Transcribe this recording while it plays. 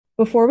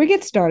Before we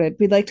get started,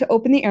 we'd like to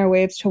open the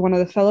airwaves to one of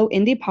the fellow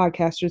indie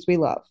podcasters we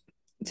love.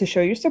 To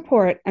show your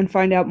support and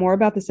find out more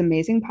about this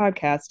amazing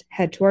podcast,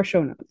 head to our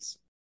show notes.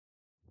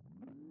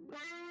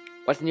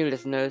 What's new,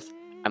 listeners?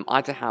 I'm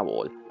Arthur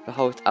Howell, the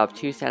host of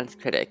Two Cents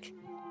Critic.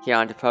 Here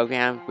on the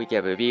program, we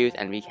give reviews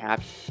and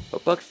recaps for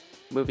books,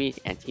 movies,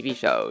 and TV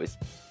shows,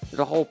 with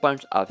a whole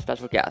bunch of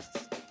special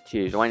guests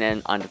to join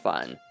in on the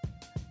fun.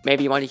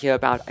 Maybe you want to hear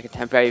about a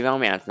contemporary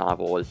romance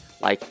novel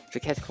like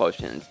The Kiss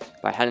Quotient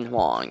by Helen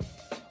Huang.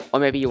 Or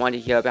maybe you want to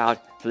hear about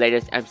the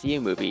latest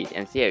MCU movies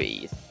and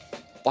series.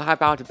 Or how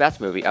about the best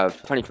movie of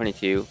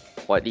 2022,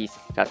 or at least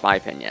that's my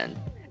opinion.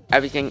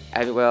 Everything,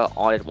 everywhere,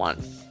 all at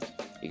once.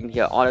 You can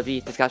hear all of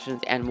these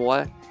discussions and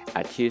more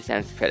at Two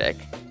Cents Critic.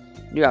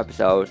 New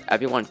episodes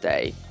every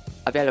Wednesday,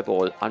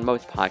 available on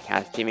most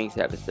podcast streaming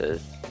services.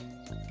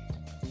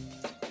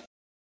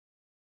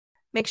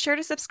 Make sure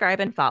to subscribe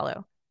and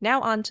follow.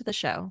 Now on to the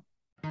show.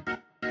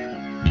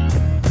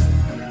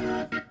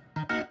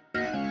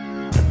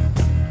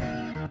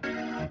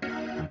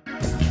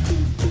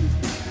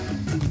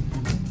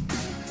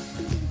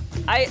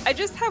 I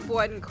just have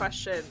one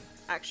question,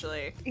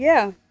 actually.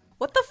 Yeah,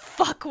 What the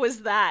fuck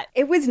was that?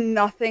 it was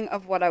nothing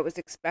of what I was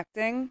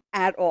expecting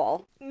at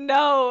all.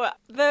 No,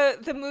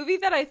 the movie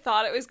that I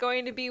thought it was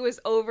going to be was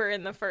over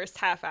in the first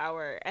half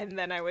hour, and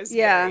then I was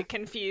very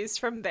confused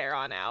from there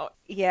on out.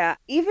 Yeah,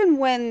 even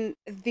when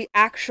the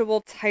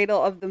actual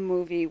title of the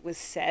movie was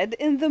said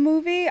in the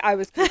movie, I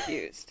was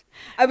confused.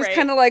 I was Right.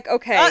 kind of like,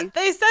 okay.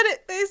 They said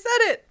it! They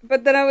said it!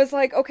 But then I was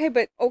like, okay,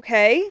 but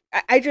okay.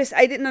 I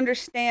didn't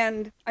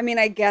understand. I mean,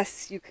 I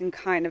guess you can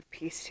kind of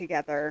piece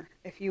together,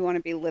 if you want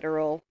to be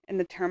literal, in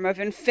the term of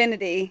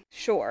infinity,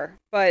 sure.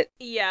 But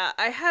Yeah,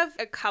 I have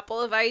a couple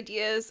of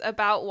ideas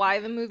about why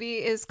the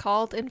movie is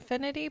called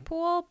Infinity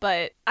Pool,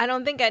 but I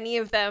don't think any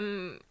of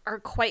them are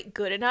quite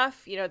good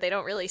enough. You know, they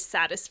don't really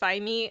satisfy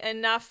me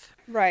enough.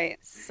 right.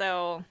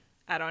 So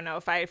I don't know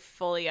if I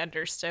fully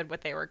understood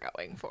what they were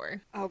going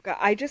for. Oh god,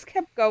 I just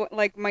kept going.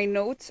 Like, my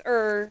notes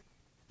are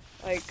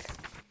like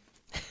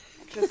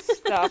just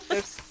stuff.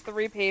 There's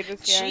 3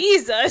 pages here.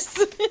 Jesus!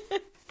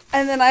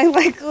 And then I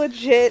like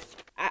legit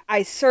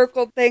I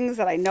circled things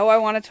that I know I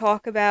want to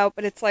talk about,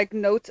 but it's like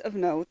notes of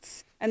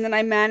notes. And then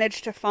I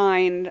managed to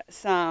find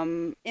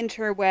some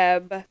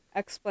interweb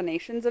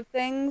explanations of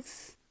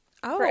things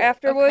for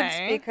afterwards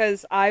okay.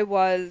 because I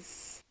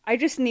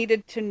just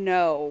needed to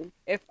know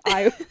if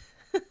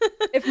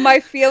if my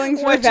feelings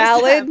were What just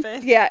valid.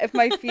 happened? Yeah, if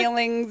my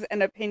feelings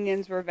and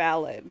opinions were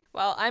valid.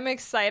 Well, I'm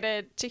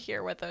excited to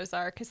hear what those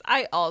are because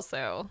I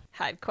also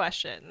had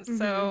questions.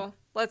 So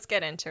let's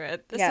get into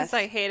it. This Yes. is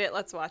I Hate It,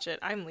 Let's Watch It.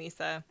 I'm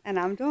Lisa. And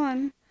I'm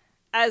done.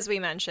 As we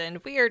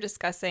mentioned, we are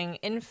discussing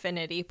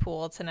Infinity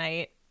Pool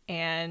tonight.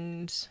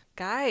 And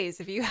guys,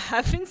 if you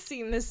haven't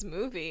seen this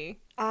movie,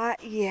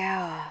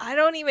 Yeah. I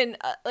don't even,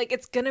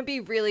 it's going to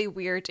be really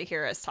weird to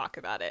hear us talk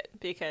about it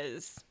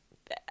because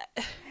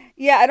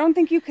Yeah, I don't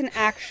think you can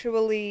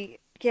actually.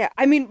 Yeah,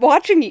 I mean,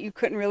 watching it, you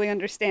couldn't really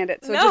understand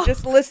it. So No. to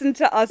just listen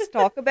to us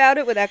talk about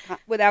it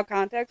without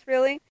context,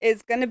 really,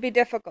 is going to be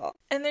difficult.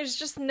 And there's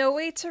just no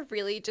way to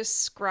really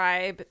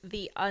describe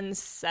the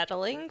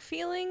unsettling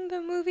feeling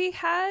the movie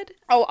had.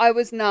 Oh, I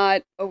was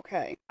not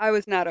okay. I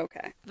was not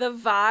okay. The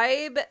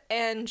vibe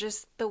and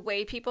just the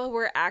way people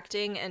were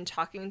acting and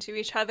talking to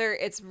each other,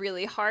 it's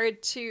really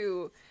hard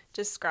to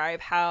describe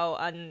how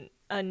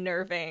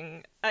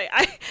unnerving.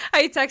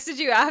 I texted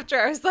you after.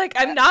 I was like,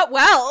 I'm not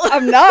well.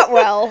 I'm not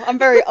well. I'm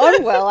very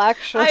unwell,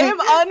 actually. I am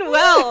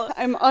unwell.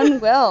 I'm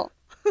unwell.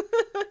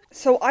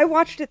 So I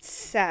watched it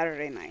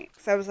Saturday night.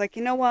 So I was like,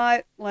 you know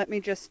what? Let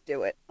me just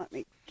do it. Let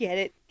me get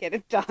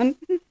it done.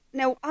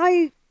 Now,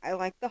 I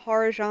like the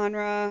horror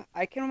genre.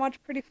 I can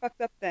watch pretty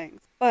fucked up things.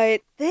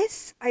 But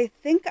this, I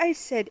think I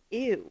said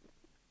ew.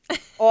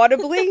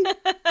 Audibly.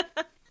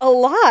 A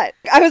lot.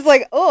 I was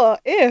like, oh,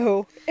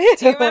 ew. Ew.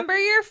 Do you remember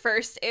your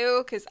first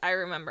ew? Because I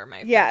remember my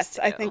first Yes,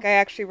 I ew. think I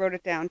actually wrote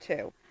it down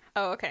too.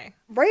 Oh, okay.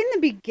 Right in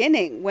the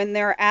beginning, when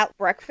they're at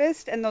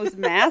breakfast and those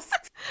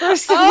masks.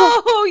 First of all,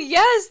 Oh,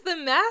 yes, the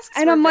masks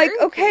and were I'm like,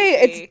 very okay,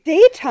 creepy. it's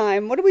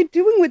daytime. What are we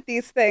doing with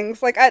these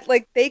things? Like,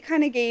 they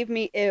kind of gave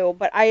me ew,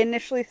 but I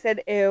initially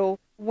said ew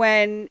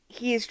when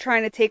he's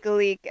trying to take a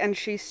leak and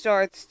she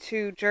starts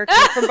to jerk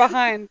him from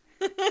behind.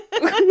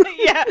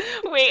 Yeah,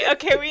 wait,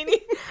 okay, we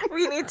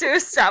need to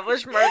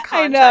establish more context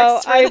I know,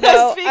 for I this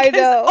know, because I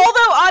know.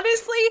 although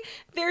honestly,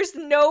 there's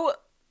no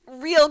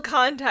real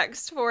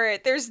context for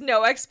it. There's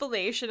no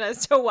explanation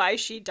as to why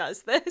she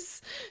does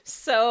this.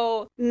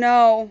 So,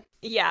 No.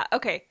 yeah,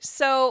 okay.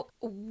 So,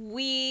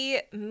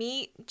 we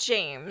meet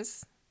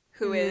James,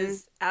 who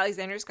is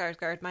Alexander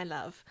Skarsgård, my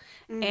love,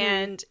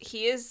 and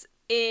he is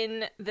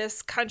in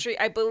this country,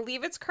 I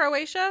believe it's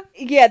Croatia.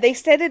 Yeah, they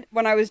said it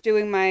when I was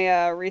doing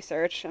my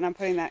research, and I'm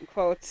putting that in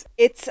quotes.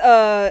 It's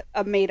a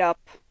made-up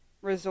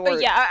resort.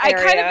 But yeah, I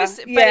kind area. of,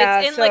 but Yeah,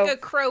 it's in so- like a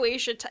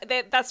Croatia.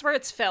 That's where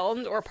it's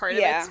filmed, or part of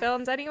Yeah. it's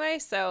filmed anyway.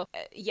 So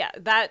yeah,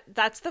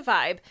 that's the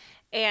vibe.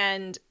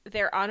 And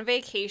they're on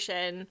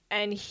vacation,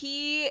 and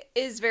he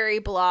is very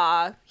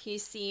blah. He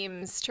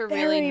seems to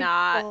really Very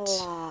not.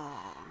 blah.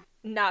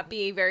 not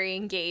be very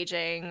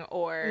engaging,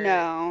 or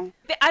No.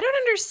 I don't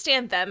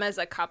understand them as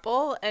a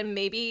couple, and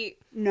maybe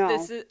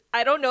No.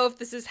 I don't know if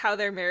this is how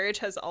their marriage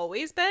has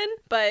always been,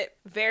 but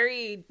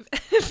very,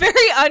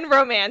 very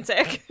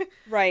unromantic.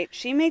 Right.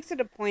 She makes it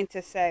a point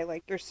to say,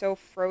 like, you're so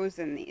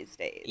frozen these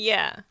days.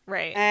 Yeah,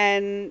 right.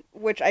 And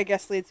which I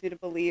guess leads me to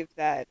believe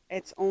that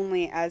it's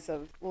only as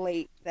of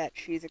late that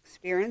she's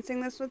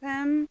experiencing this with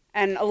him,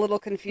 and a little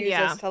confused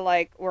as to,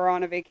 like, we're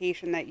on a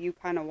vacation that you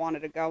kind of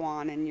wanted to go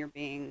on and you're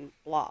being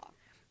blah.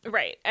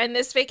 Right. And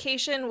this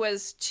vacation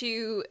was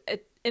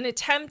an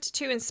attempt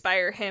to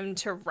inspire him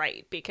to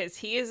write, because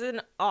he is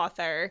an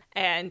author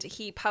and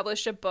he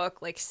published a book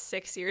like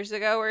 6 years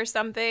ago or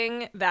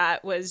something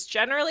that was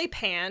generally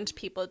panned.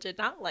 People did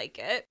not like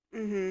it.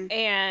 Mm-hmm.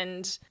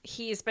 And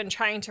he's been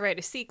trying to write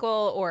a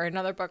sequel or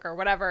another book or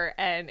whatever,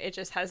 and it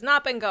just has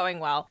not been going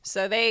well.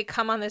 So they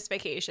come on this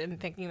vacation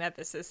thinking that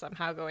this is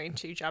somehow going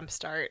to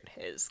jumpstart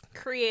his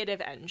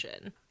creative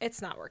engine.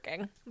 It's not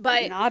working.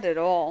 But not at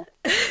all.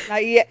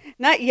 Not yet.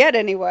 Not yet,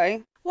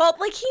 anyway. Well,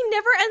 like, he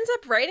never ends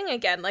up writing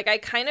again. Like, I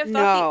kind of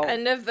thought the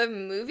end of the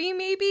movie,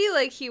 maybe,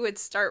 like, he would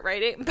start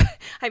writing.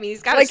 I mean,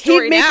 he's got a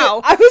story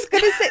now. I was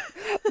going to say,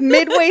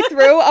 midway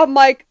through, I'm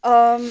like,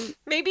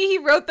 maybe he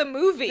wrote the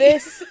movie.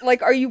 This,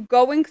 like, are you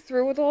going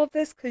through with all of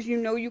this because you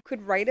know you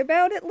could write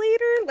about it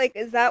later? Like,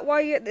 is that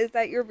why, is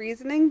that your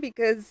reasoning?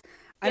 Because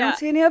I don't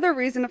see any other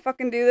reason to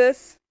fucking do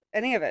this.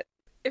 Any of it.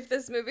 If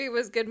this movie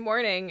was Good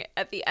Morning,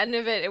 at the end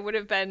of it, it would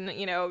have been,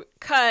 you know,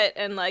 cut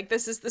and like,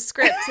 this is the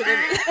script to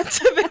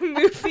the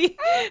movie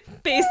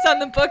based on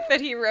the book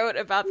that he wrote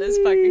about this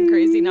fucking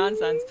crazy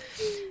nonsense.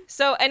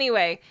 So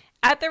anyway,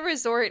 at the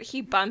resort,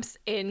 he bumps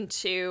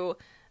into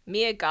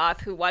Mia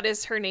Goth, who, what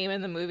is her name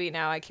in the movie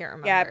now? I can't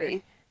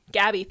remember.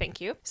 Gabby, thank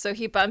you. So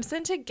he bumps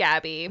into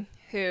Gabby,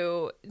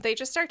 who they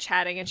just start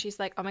chatting, and she's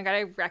like, oh my God,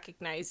 I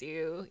recognize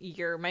you.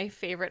 You're my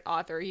favorite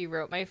author. You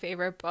wrote my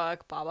favorite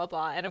book, blah, blah,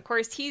 blah. And of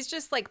course, he's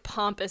just like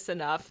pompous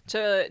enough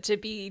to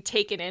be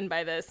taken in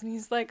by this. And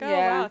he's like, oh,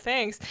 wow,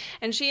 thanks.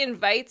 And she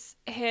invites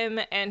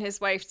him and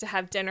his wife to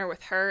have dinner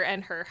with her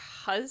and her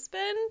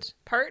husband,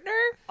 partner?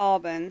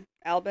 Albin.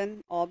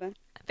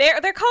 They're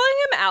calling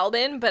him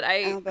Albin, but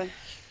I don't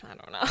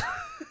know.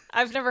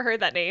 I've never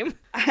heard that name.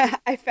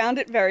 I found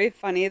it very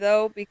funny,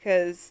 though,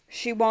 because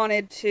she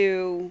wanted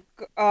to,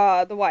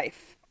 the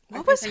wife.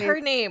 What was her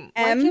name?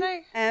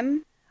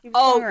 M?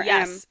 Oh,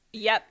 yes.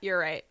 Yep, you're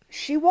right.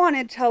 She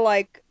wanted to,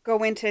 like,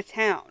 go into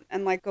town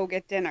and, like, go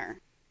get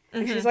dinner.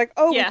 And she's like,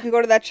 we can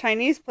go to that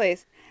Chinese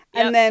place.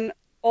 Yep. And then,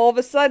 all of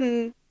a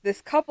sudden, this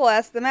couple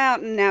asked them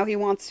out, and now he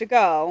wants to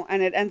go,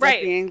 and it ends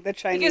up being the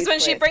Chinese place. Because when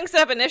she brings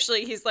it up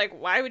initially, he's like,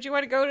 why would you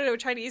want to go to a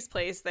Chinese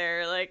place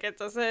there? Like, it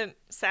doesn't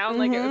sound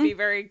like it would be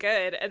very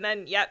good. And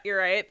then, yep, you're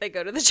right, they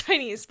go to the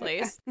Chinese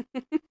place.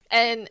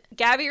 And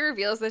Gabby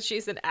reveals that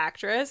she's an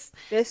actress.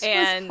 This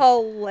was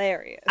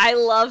hilarious. I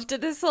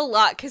loved this a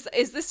lot, because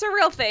is this a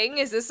real thing?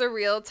 Is this a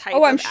real type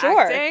of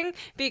acting?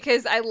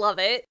 Because I love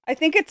it. I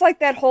think it's like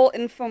that whole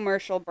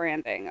infomercial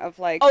branding of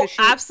like... Oh,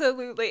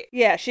 absolutely.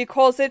 Yeah, she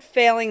calls it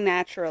failing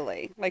naturally.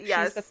 Like,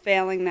 she's the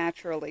failing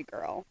naturally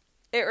girl.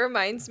 It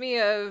reminds me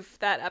of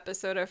that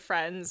episode of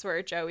Friends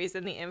where Joey's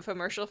in the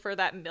infomercial for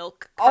that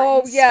milk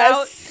carton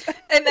spout.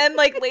 And then,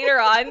 like, later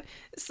on,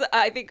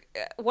 I think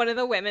one of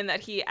the women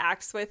that he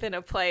acts with in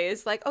a play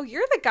is like, oh,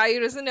 you're the guy who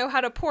doesn't know how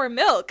to pour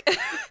milk.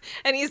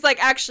 And he's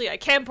like, actually, I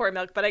can pour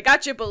milk, but I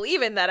got you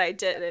believing that I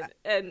did.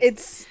 And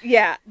it's,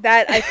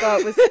 that I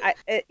thought was,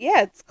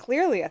 it's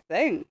clearly a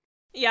thing.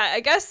 Yeah, I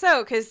guess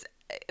so, because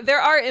there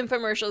are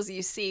infomercials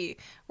you see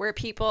where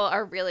people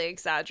are really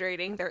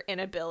exaggerating their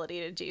inability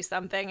to do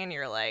something, and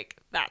you're like,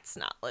 that's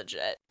not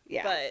legit.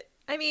 Yeah. But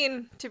I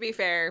mean, to be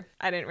fair,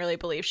 I didn't really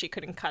believe she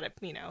couldn't cut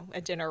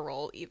a dinner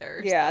roll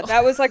either. Yeah, so.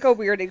 That was like a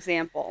weird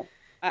example.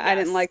 I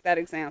didn't like that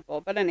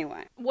example, but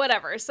anyway.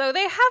 Whatever. So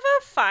they have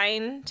a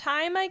fine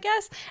time, I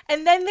guess.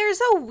 And then there's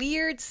a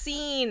weird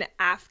scene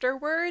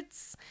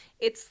afterwards.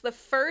 It's the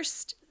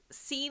first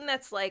scene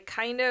that's like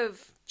kind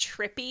of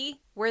trippy,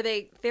 where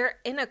they're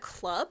in a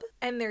club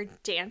and they're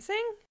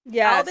dancing.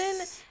 Yes.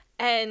 Albin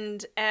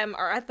and Em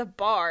are at the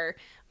bar,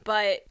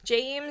 but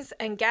James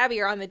and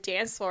Gabby are on the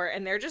dance floor,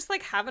 and they're just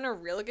like having a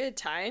real good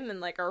time and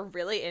like are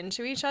really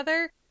into each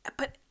other.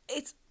 But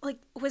it's like,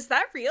 was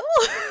that real?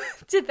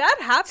 Did that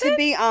happen? To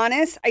be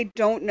honest, I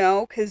don't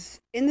know, because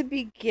in the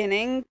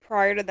beginning,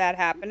 prior to that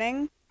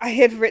happening, I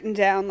had written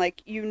down,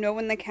 like,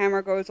 when the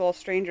camera goes all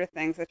Stranger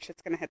Things, that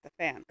shit's gonna hit the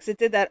fan. Because it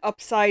did that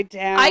upside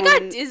down. I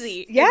got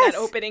dizzy in that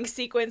opening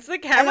sequence. The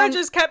camera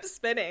just kept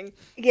spinning.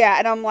 Yeah,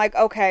 and I'm like,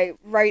 okay,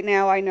 right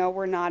now I know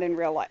we're not in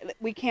real life.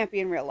 We can't be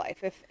in real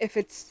life. If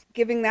it's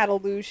giving that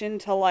illusion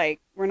to,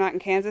 like, we're not in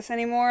Kansas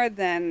anymore,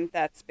 then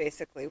that's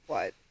basically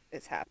what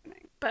is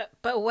happening.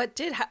 But what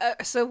did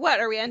so what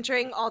are we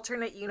entering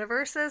alternate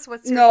universes?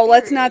 What's your No, theory?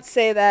 let's not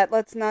say that.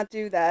 Let's not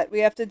do that. We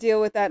have to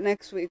deal with that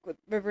next week with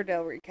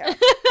Riverdale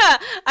recap.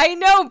 I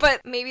know,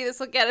 but maybe this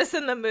will get us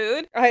in the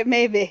mood. All right,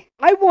 maybe.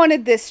 I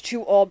wanted this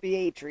to all be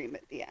a dream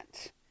at the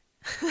end.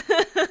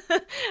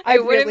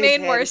 It would have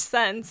made more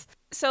sense.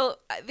 So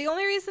the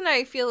only reason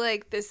I feel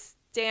like this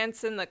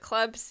dance in the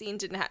club scene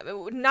didn't have,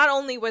 not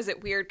only was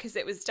it weird because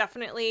it was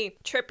definitely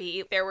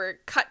trippy, there were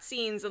cut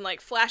scenes and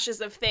like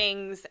flashes of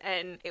things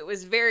and it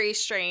was very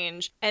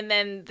strange. And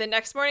then the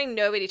next morning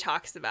nobody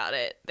talks about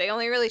it. They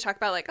only really talk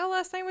about like, oh,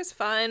 last night was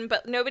fun,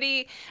 but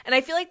nobody. And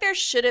I feel like there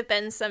should have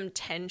been some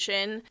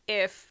tension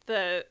if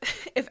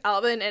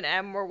Albin and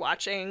Em were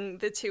watching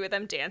the two of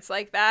them dance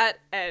like that.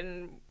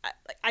 And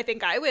I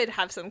think I would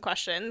have some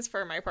questions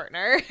for my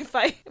partner if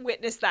I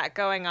witnessed that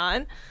going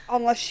on.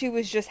 Unless she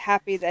was just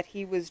happy that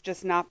he was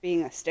just not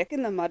being a stick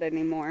in the mud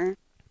anymore.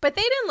 But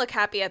they didn't look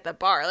happy at the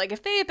bar. Like,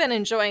 if they had been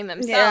enjoying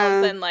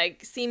themselves and,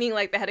 like, seeming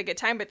like they had a good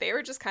time, but they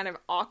were just kind of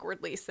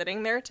awkwardly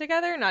sitting there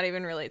together, not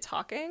even really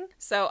talking.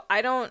 So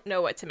I don't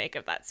know what to make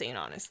of that scene,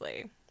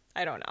 honestly.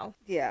 I don't know.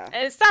 Yeah.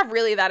 And it's not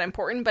really that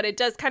important, but it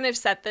does kind of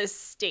set this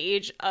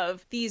stage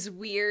of these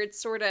weird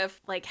sort of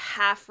like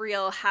half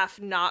real,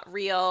 half not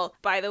real.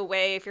 By the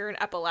way, if you're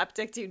an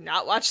epileptic, do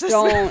not watch this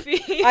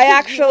movie.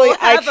 I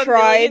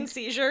tried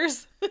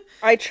seizures.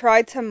 I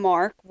tried to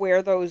mark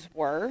where those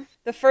were.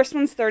 The first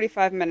one's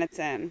 35 minutes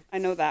in. I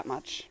know that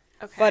much.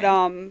 Okay.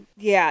 But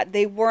yeah,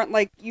 they weren't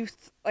like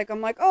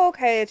I'm like, oh,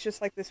 okay, it's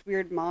just like this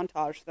weird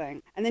montage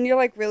thing. And then you're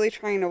like really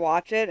trying to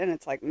watch it and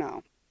it's like,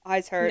 no.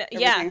 Eyes hurt,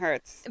 everything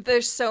hurts.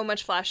 There's so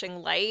much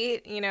flashing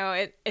light, you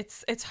know,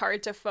 it's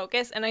hard to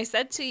focus. And I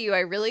said to you,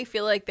 I really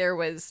feel like there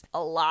was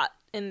a lot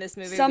in this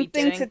movie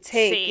something we didn't to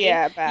take see.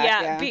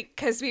 back,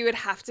 because we would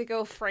have to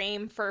go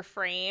frame for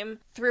frame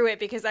through it,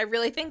 because I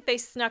really think they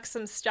snuck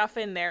some stuff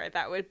in there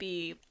that would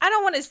be, I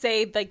don't want to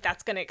say like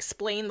that's going to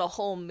explain the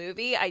whole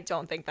movie. I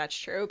don't think that's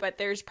true, but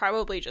there's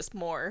probably just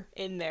more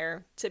in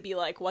there to be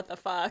like, what the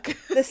fuck.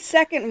 The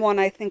second one,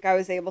 I think I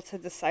was able to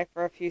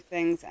decipher a few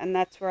things, and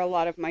that's where a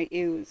lot of my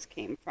ews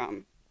came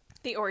from.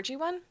 The orgy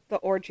one? The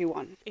orgy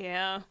one.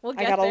 Yeah, we'll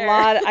get there.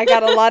 I I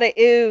got a lot of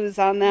ews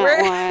on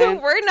that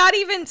one. We're not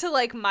even to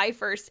like my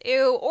first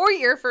ew or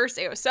your first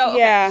ew. So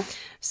yeah. Okay.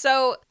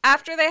 So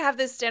after they have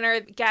this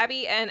dinner,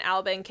 Gabby and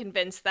Albin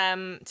convince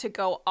them to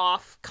go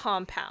off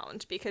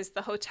compound because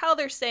the hotel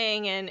they're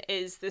staying in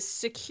is this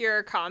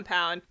secure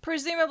compound,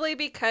 presumably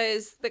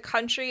because the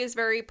country is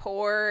very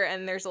poor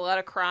and there's a lot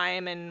of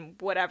crime and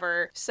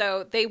whatever.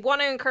 So they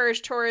want to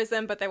encourage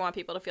tourism, but they want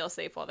people to feel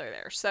safe while they're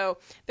there. So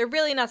they're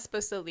really not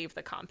supposed to leave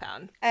the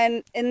compound.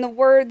 And in the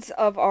words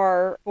of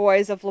our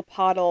boys of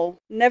Lepotle,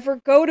 never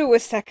go to a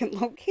second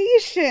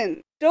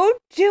location.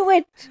 Don't do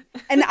it.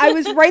 And I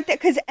was right there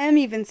because Em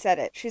even said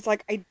it. She's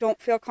like, I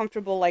don't feel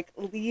comfortable like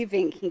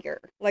leaving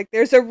here. Like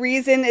there's a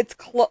reason it's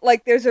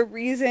there's a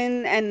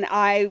reason, and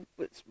I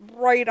was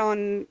right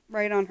on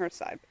her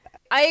side.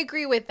 I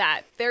agree with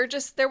that.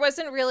 There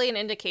wasn't really an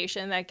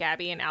indication that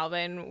Gabby and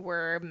Albin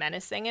were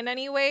menacing in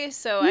any way.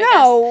 So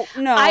no.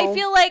 I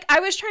feel like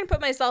I was trying to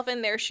put myself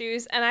in their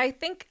shoes, and I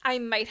think I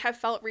might have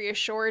felt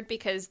reassured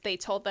because they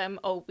told them,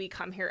 "Oh, we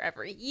come here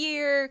every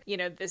year. You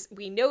know,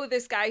 we know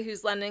this guy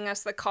who's lending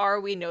us the car.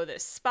 We know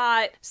this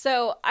spot."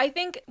 So I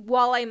think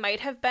while I might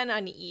have been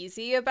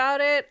uneasy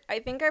about it, I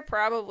think I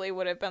probably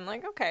would have been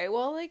like, "Okay,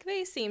 well, like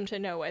they seem to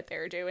know what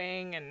they're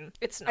doing, and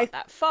it's not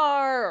that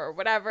far or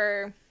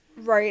whatever."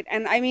 Right,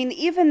 and I mean,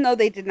 even though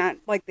they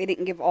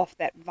didn't give off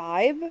that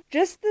vibe,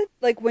 just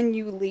when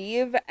you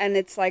leave and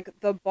it's like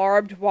the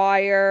barbed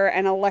wire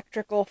and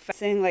electrical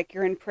fencing, like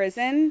you're in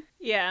prison.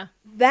 Yeah.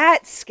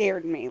 That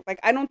scared me. Like,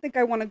 I don't think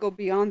I want to go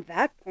beyond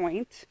that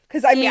point.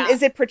 Because, I mean,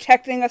 is it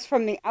protecting us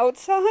from the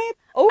outside?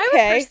 Okay. I would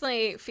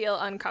personally feel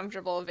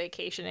uncomfortable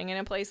vacationing in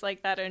a place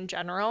like that in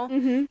general.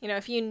 Mm-hmm. You know,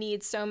 if you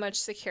need so much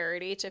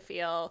security to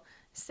feel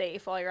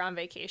safe while you're on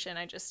vacation,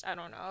 I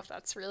don't know if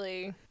that's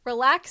really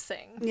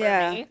relaxing for me.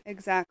 Yeah,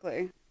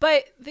 exactly.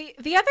 But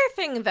the other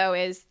thing, though,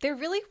 is there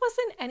really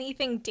wasn't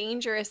anything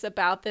dangerous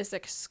about this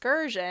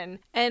excursion.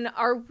 And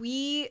are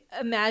we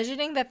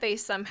imagining that they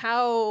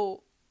somehow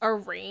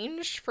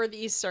arranged for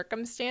these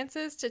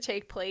circumstances to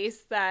take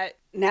place that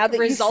now that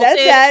resulted you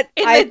said that,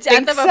 in I the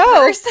death of a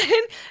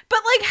person? But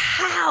like,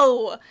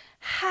 how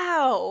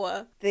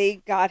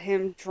they got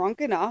him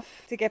drunk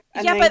enough to get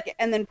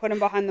and then put him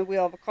behind the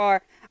wheel of a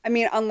car? I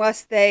mean,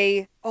 unless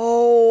they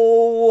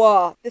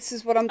this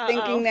is what I'm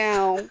thinking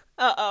now.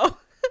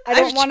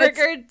 I've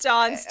triggered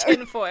Dawn's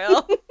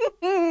tinfoil.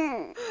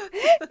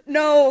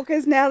 No,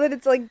 because now that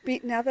it's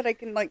now that I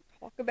can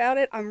talk about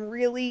it,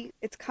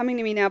 it's coming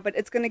to me now, but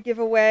it's going to give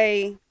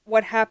away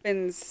what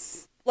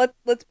happens.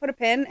 Let's put a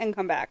pin and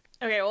come back.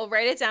 Okay, well,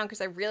 write it down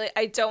because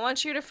I don't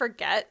want you to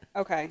forget.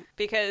 Okay.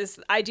 Because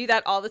I do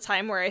that all the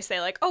time where I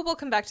say we'll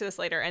come back to this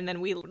later, and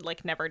then we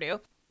never do.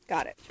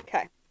 Got it.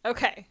 Okay.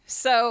 Okay,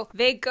 so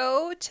they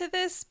go to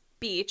this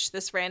beach,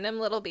 this random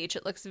little beach.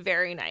 It looks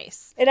very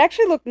nice. It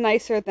actually looked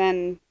nicer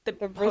than the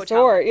hotel.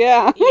 Resort.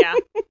 Yeah.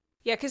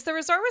 Yeah, because the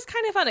resort was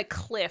kind of on a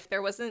cliff.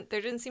 There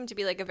didn't seem to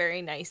be a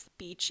very nice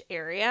beach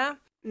area.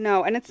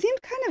 No, and it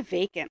seemed kind of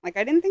vacant. I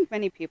didn't think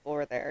many people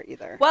were there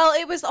either. Well,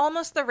 it was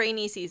almost the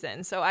rainy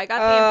season, so I got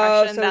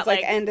the impression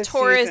that end of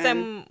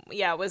tourism,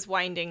 season. was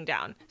winding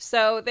down.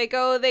 So they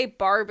go, they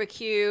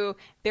barbecue,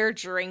 they're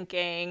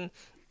drinking,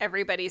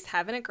 everybody's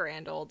having a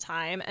grand old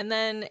time, and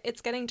then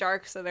it's getting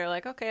dark, so they're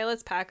like, okay,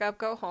 let's pack up,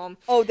 go home.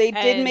 Oh, they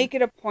did And- make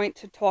it a point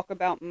to talk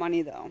about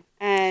money, though.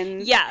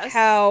 And Yes.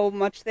 how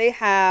much they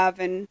have,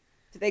 and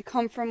do they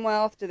come from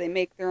wealth? Do they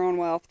make their own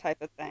wealth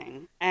type of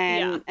thing?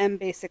 And Yeah. M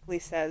basically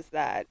says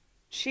that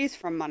she's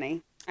from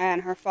money.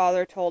 And her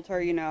father told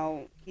her, you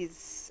know,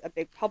 he's a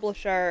big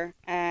publisher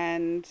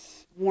and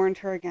warned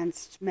her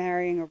against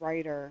marrying a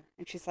writer.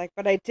 And she's like,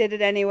 but I did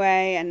it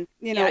anyway. And,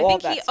 you know, I all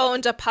think that he stuff.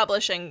 owned a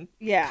publishing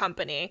Yeah.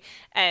 company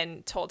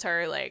and told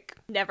her, like,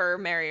 never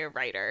marry a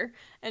writer.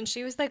 And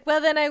she was like,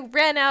 well, then I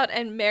ran out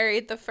and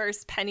married the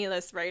first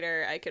penniless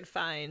writer I could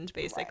find,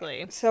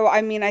 basically. So,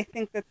 I mean, I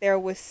think that there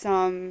was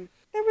some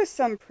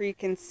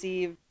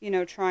preconceived, you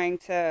know, trying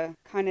to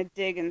kind of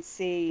dig and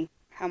see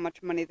how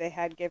much money they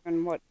had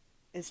given what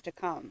is to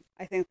come.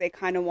 I think they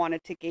kind of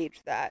wanted to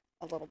gauge that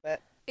a little bit.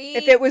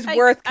 If it was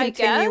worth I guess.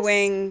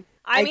 continuing.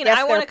 I mean, guess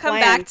I want to their come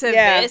plan. back to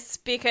Yeah. this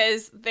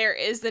because there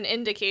is an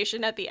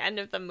indication at the end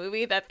of the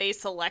movie that they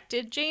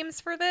selected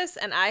James for this,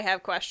 and I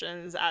have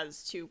questions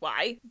as to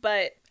why.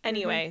 But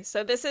anyway,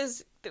 so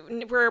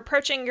we're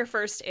approaching your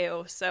first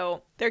ew,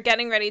 so they're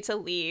getting ready to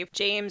leave.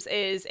 James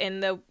is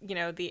in the, you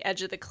know, the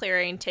edge of the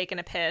clearing taking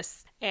a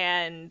piss,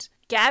 and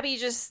Gabby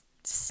just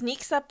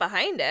sneaks up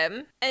behind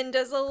him and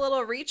does a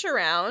little reach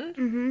around,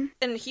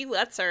 and he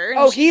lets her. And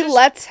Oh, she he just-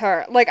 lets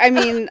her. Like, I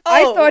mean,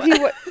 I Oh. thought he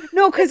would.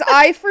 No, because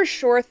I for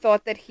sure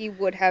thought that he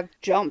would have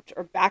jumped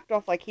or backed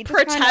off. Like, he just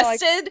kind of like,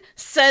 protested,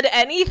 said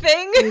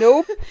anything.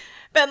 nope.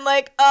 Been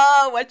like,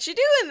 what you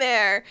doing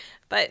there?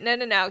 But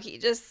no. He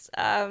just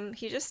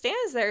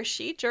stands there.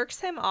 She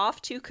jerks him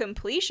off to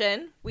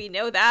completion. We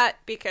know that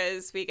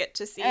because we get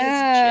to see his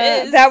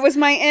jizz. That was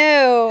my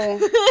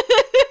ew.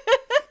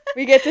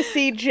 We get to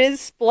see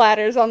jizz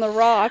splatters on the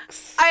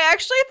rocks. I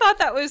actually thought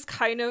that was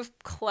kind of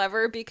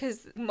clever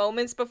because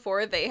moments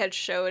before they had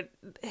showed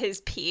his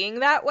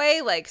peeing that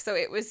way, like, so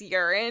it was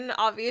urine,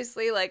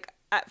 obviously, like,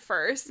 at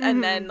first,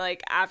 and then,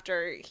 like,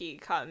 after he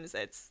comes,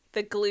 it's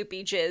the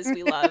gloopy jizz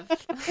we love.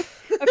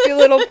 A few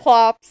little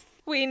plops.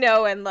 We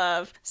know and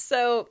love.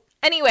 So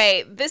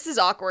anyway, this is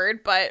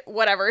awkward, but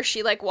whatever.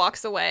 She like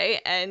walks away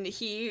and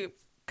he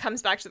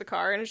comes back to the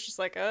car and it's just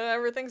like,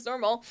 everything's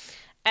normal.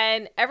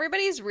 And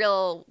everybody's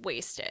real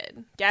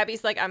wasted.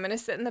 Gabby's like, I'm gonna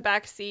sit in the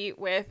back seat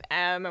with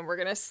M and we're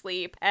gonna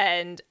sleep.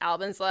 And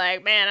Albin's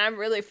like, man, I'm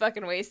really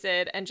fucking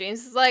wasted. And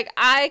James is like,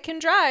 I can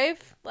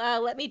drive.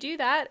 Let me do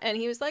that. And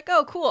he was like,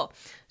 oh, cool.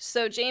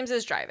 So James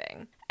is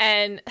driving.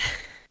 And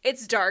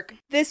it's dark.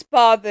 This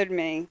bothered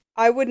me.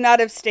 I would not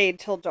have stayed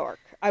till dark.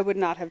 I would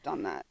not have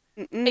done that.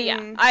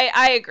 Yeah,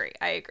 I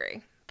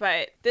agree.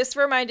 But this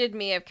reminded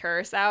me of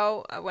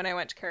Curacao when I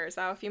went to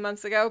Curacao a few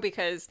months ago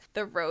because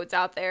the roads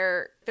out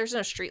there, there's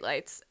no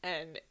streetlights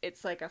and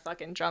it's like a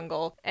fucking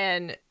jungle.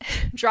 And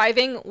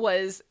driving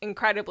was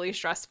incredibly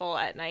stressful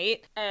at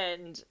night.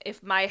 And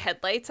if my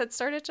headlights had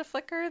started to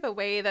flicker the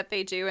way that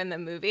they do in the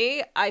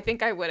movie, I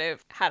think I would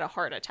have had a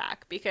heart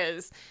attack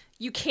because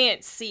you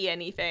can't see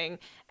anything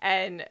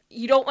and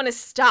you don't want to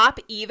stop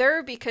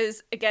either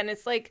because, again,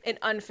 it's like an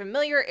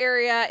unfamiliar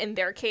area. In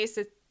their case,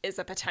 it is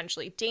a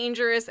potentially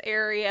dangerous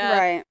area.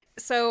 Right.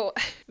 So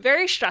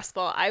very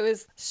stressful. I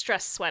was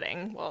stress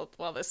sweating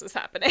while this was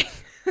happening.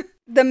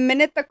 The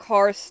minute the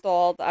car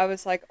stalled, I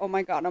was like, oh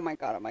my god.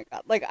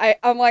 Like,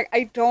 I'm like,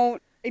 I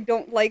don't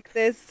like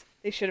this.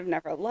 They should have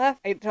never left.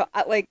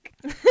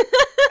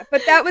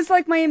 But that was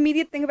like my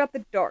immediate thing about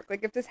the dark.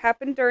 Like, if this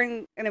happened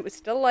during, and it was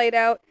still light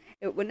out,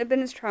 it wouldn't have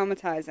been as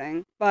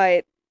traumatizing.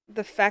 But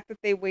the fact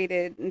that they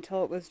waited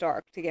until it was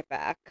dark to get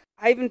back,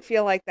 I even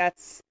feel like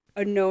that's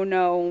a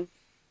no-no,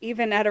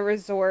 even at a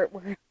resort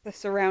where the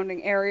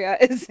surrounding area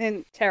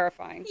isn't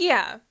terrifying.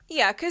 Yeah,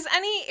 because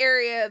any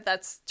area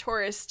that's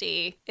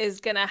touristy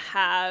is gonna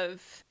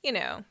have, you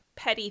know,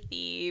 petty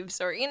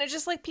thieves or, you know,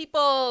 just like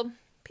people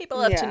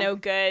up to Yeah. no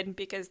good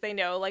because they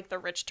know like the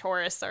rich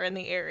tourists are in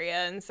the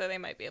area and so they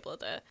might be able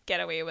to get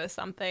away with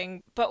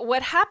something. But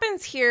what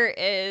happens here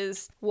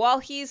is while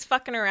he's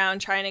fucking around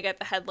trying to get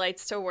the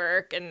headlights to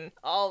work and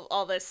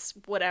all this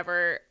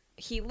whatever,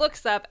 he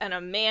looks up and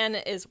a man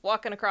is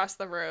walking across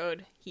the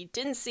road. He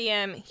didn't see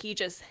him. He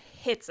just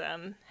hits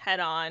him head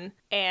on.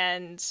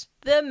 And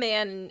the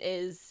man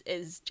is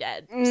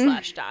dead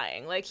 /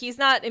 dying. Like, he's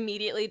not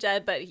immediately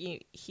dead, but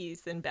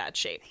he's in bad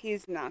shape.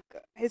 He's not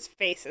good. His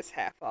face is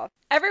half off.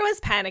 Everyone's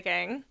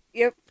panicking.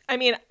 Yep. I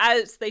mean,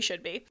 as they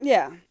should be.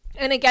 Yeah.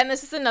 And again,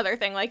 this is another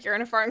thing. Like, you're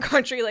in a foreign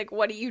country. Like,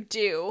 what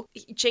do?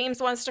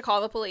 James wants to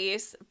call the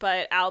police,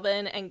 but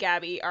Albin and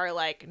Gabby are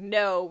like,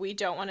 no, we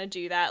don't want to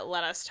do that.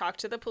 Let us talk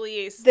to the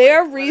police.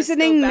 Their Like, let us go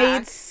reasoning back."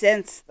 made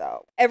sense,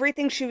 though.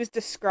 Everything she was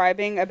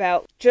describing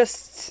about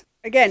just,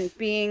 again,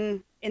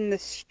 being in the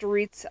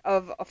streets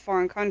of a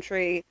foreign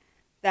country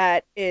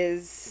that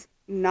is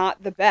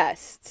not the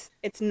best.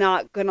 It's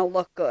not gonna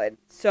look good.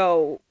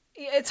 So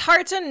It's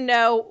hard to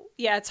know.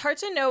 Yeah, it's hard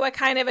to know what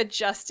kind of a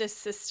justice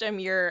system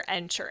you're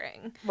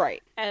entering.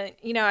 right. And,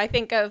 you know, I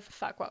think of,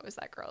 what was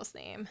that girl's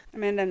name?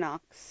 Amanda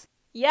Knox.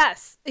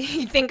 Yes.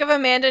 You think of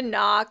Amanda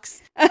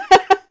Knox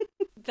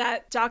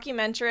That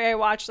documentary I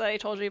watched that I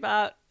told you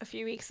about a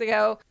few weeks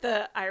ago,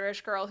 the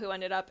Irish girl who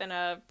ended up in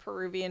a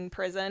Peruvian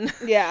prison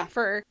Yeah.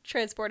 for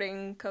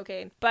transporting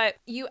cocaine. But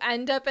you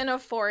end up in a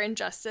foreign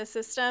justice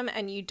system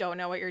and you don't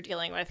know what you're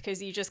dealing with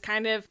because you just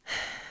kind of,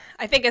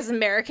 I think as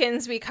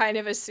Americans, we kind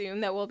of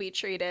assume that we'll be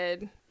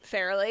treated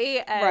fairly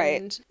and,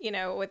 Right. you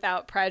know,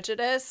 without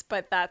prejudice,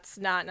 but that's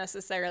not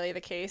necessarily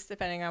the case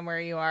depending on where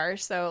you are.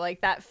 So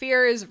like that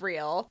fear is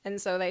real. And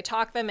so they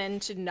talk them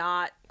into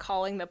not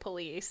calling the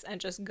police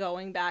and just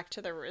going back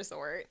to the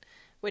resort,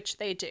 which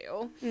they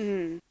do.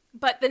 Mm-hmm.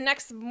 But the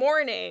next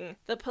morning,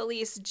 the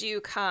police do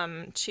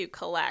come to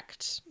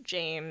collect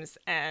James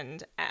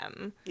and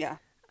M Yeah.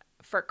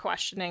 for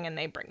questioning, and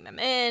they bring them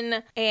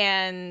in.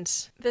 And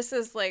this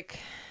is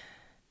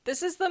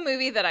the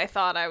movie that I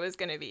thought I was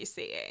going to be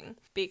seeing,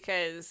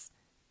 because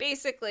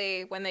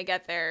basically when they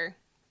get there,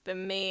 the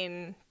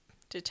main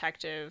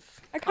detective,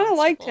 I kind of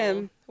liked constable,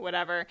 him.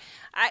 whatever,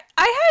 I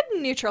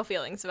had neutral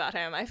feelings about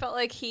him. I felt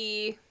like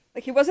he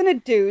wasn't a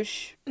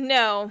douche,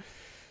 no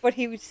but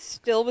he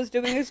still was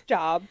doing his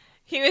job.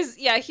 He was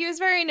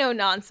very no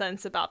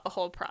nonsense about the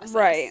whole process.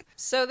 Right.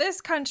 So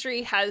this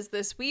country has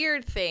this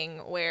weird thing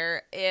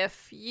where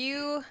if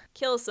you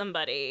kill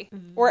somebody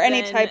Or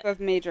any then- type of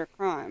major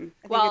crime.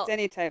 I think it's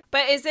any type.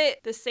 But is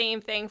it the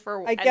same thing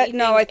for I anything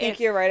think if-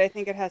 you're right. I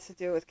think it has to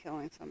do with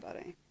killing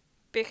somebody.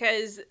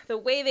 Because the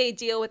way they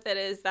deal with it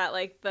is that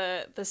like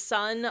the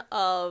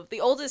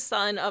oldest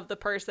son of the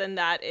person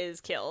that is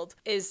killed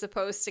is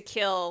supposed to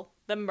kill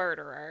the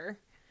murderer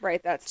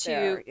Right, that's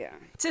fair, yeah.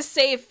 to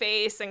save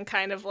face and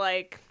kind of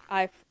like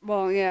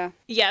Yeah.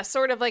 yeah,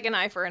 sort of like an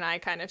eye for an eye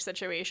kind of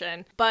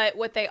situation. But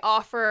what they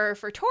offer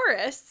for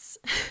tourists,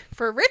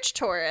 for rich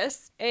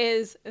tourists,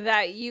 is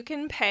that you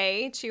can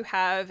pay to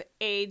have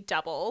a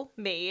double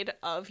made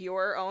of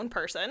your own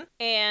person,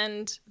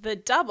 and the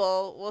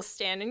double will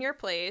stand in your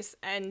place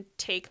and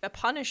take the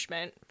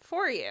punishment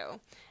for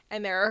you.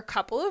 And there are a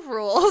couple of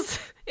rules.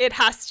 It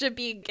has to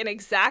be an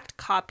exact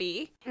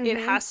copy. It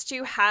has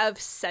to have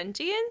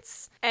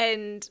sentience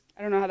and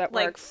I don't know how that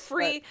like works.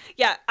 free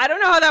yeah, I don't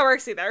know how that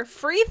works either.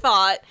 Free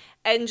thought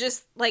and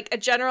just like a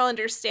general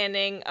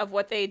understanding of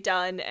what they've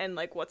done and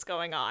like what's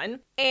going on.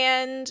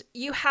 And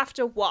you have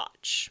to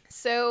watch.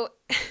 So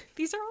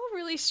these are all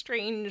really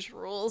strange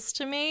rules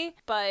to me,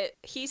 but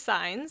he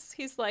signs.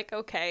 He's like,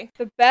 okay.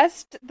 The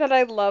best that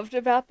I loved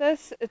about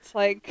this, it's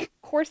like,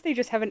 of course they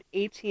just have an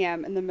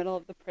ATM in the middle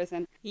of the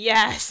prison.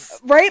 Yes.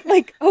 Right?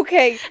 Like,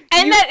 okay.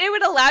 And that it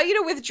would allow you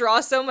to withdraw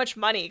so much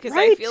money, because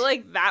I Right. feel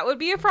like that would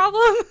be a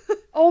problem.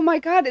 Oh my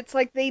god, it's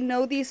like they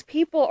know these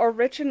people are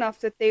rich enough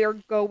that they are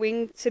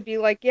going to be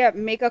like, yeah,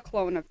 make a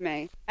clone of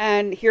me,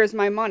 and here's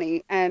my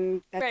money,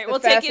 and that's Right, the we'll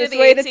take you to fastest the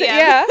way to ATM.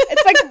 yeah,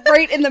 it's like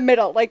right in the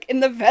middle, like in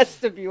the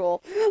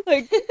vestibule.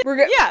 Like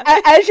Yeah.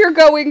 as you're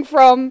going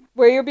from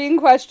where you're being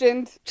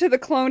questioned to the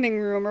cloning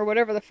room or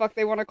whatever the fuck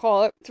they want to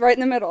call it, it's right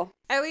in the middle.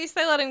 At least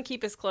they let him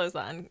keep his clothes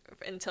on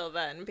until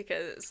then,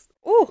 because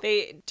Ooh.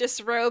 they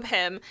disrobe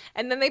him,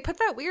 and then they put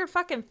that weird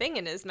fucking thing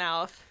in his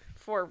mouth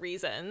for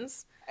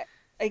reasons.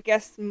 I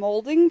guess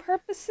molding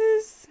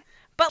purposes?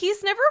 But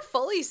he's never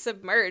fully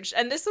submerged,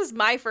 and this was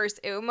my first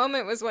ew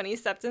moment, was when he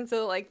stepped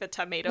into like the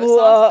tomato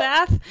sauce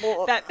bath.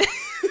 Ugh. That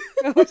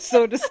That was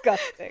so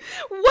disgusting.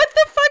 what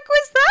the fuck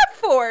was that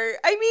for?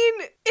 I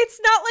mean, it's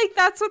not like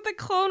that's what the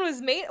clone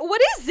was made.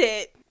 What is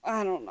it?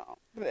 I don't know.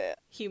 Blech.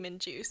 Human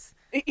juice.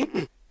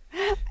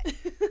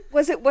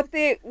 Was it what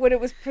it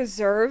was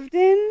preserved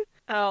in?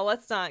 Oh,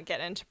 let's not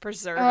get into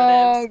preservatives.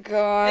 Oh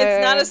god.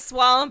 It's not a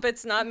swamp,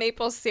 it's not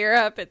maple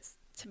syrup, it's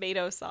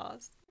tomato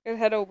sauce. It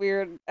had a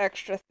weird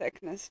extra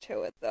thickness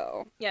to it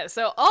though. Yeah,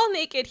 so all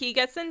naked, he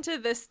gets into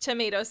this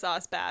tomato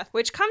sauce bath,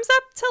 which comes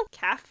up to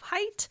calf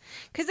height,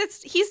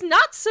 because he's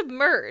not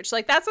submerged.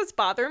 Like, that's what's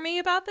bothering me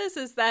about this,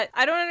 is that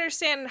I don't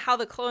understand how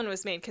the clone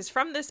was made, because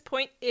from this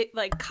point, it,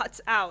 like, cuts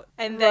out,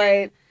 and then...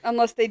 Right.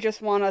 Unless they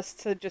just want us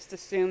to just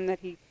assume that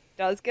he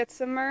does get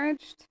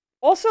submerged.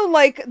 Also,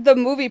 like, the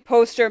movie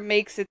poster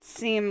makes it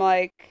seem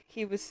like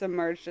he was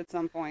submerged at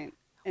some point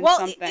in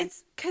something.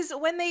 It's because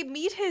when they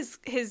meet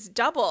his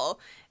double,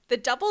 the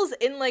double's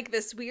in, like,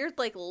 this weird,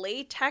 like,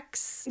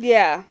 latex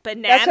Yeah.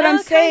 banana That's what I'm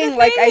kind saying. of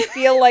Like, I thing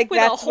feel like with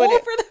that's a what hole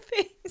it, for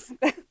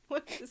the face.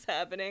 What is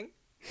happening?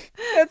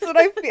 that's what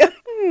I feel.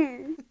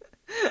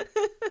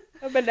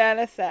 A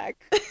banana sack.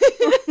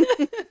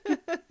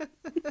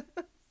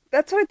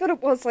 That's what I thought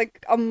it was,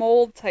 like a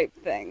mold type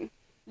thing.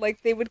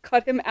 Like they would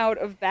cut him out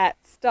of that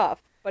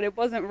stuff, but it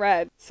wasn't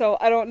red. So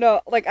I don't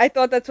know. Like I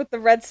thought that's what the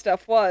red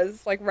stuff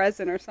was, like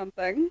resin or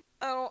something.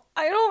 Oh,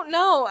 I don't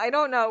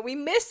know. We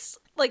miss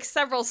like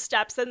several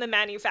steps in the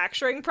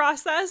manufacturing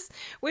process,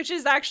 which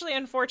is actually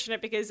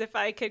unfortunate, because if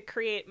I could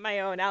create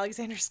my own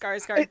Alexander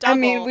Skarsgård double, I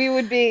mean, we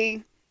would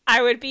be.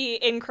 I would be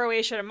in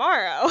Croatia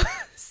tomorrow.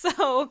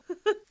 So,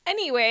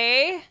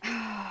 anyway,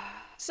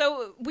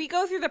 So we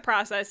go through the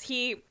process.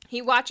 He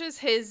watches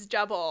his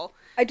double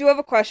I do have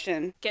a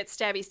question. get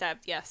stabby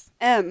stabbed. Yes.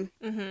 M,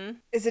 Mm-hmm.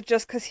 is it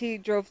just because he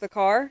drove the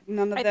car?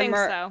 None of I them think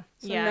are. so.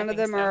 So Yeah, none I of think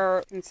them so.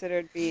 are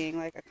considered being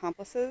like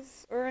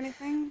accomplices or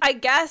anything. I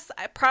guess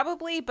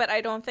probably, but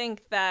I don't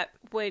think that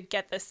would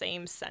get the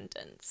same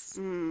sentence.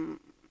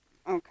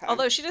 Okay.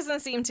 Although she doesn't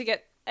seem to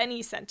get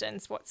any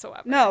sentence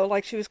whatsoever. No,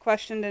 like she was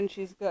questioned and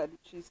she's good.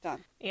 She's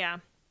done. Yeah.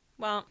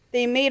 Well,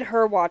 They made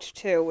her watch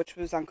too, which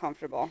was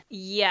uncomfortable.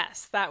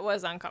 yes, that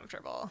was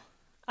uncomfortable.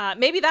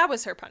 Maybe that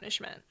was her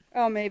punishment.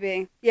 Oh,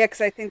 maybe. Yeah,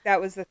 because I think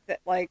that was the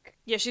like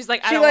Yeah, she's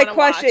like, I she don't like want to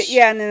questioned. watch.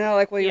 Yeah, and then they're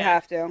like, well, you Yeah.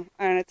 have to,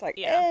 and it's like,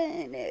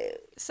 Yeah. no.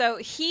 So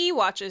he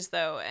watches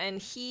though,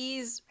 and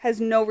he's Has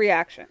no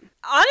reaction.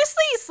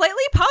 honestly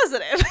slightly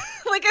positive.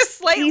 Like a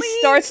slightly. He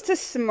starts to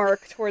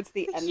smirk towards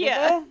the end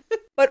Yeah. of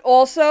it, but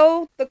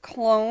also the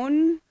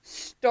clone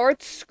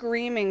starts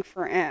screaming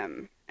for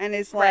M and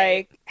is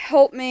Right. like,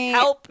 "Help me,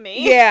 Help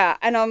me. Yeah,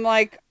 and I'm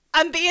like,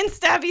 I'm being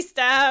stabby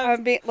stabbed.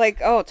 I'm being like,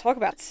 oh, talk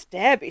about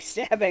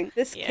stabbing.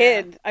 This Yeah.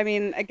 kid. I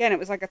mean, again, it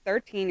was like a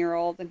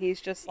 13-year-old, and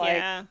he's just like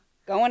Yeah.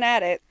 going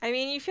at it. I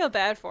mean, you feel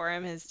bad for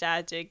him. His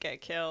dad did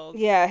get killed.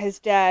 Yeah, his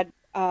dad,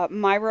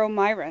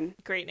 Myron,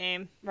 Great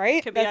name.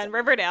 right? Could be on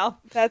Riverdale.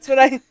 That's what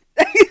I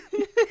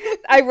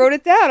I wrote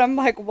it down. I'm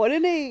like, what a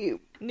name.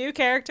 New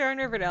character on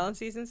Riverdale in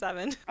season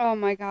 7. Oh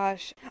my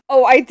gosh.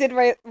 Oh, I did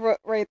write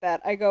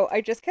that.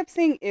 I just kept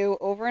saying ew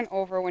over and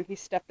over when he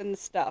stepped in the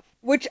stuff,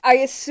 which I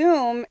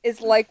assume is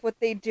like what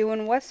they do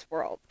in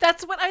Westworld.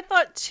 That's what I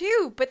thought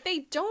too, but they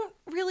don't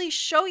really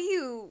show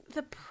you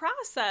the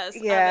process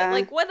Yeah. of it.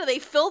 Like, what do they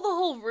fill the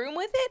whole room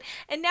with it?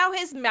 And now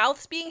his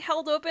mouth's being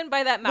held open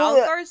by that mouth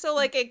Ugh. guard, so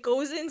like it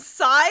goes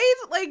inside,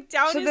 like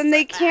down. So his then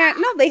they can't.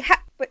 No, they have.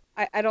 But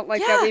I don't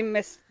like that Yeah. we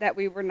missed that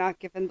we were not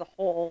given the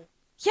whole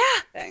Yeah.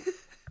 thing.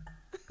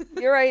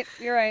 You're right.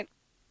 You're right.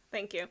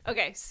 Thank you.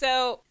 Okay,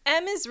 so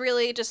M is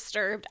really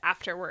disturbed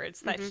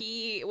afterwards that Mm-hmm.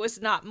 he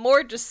was not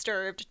more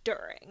disturbed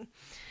during.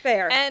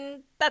 Fair.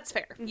 And that's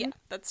fair. Yeah,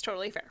 that's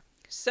totally fair.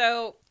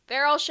 So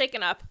they're all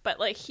shaken up, but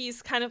like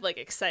he's kind of like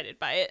excited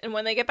by it. And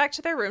when they get back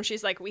to their room,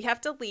 she's like, we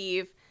have to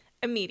leave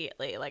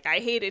immediately. Like, I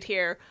hate it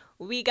here.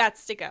 We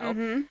gots to go.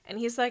 And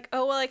he's like,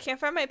 oh, well, I can't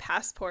find my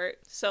passport.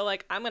 So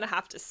like, I'm going to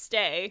have to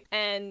stay.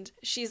 And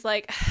she's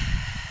like,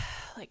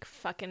 like,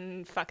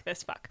 fucking fuck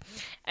this fuck.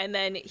 And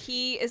then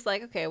he is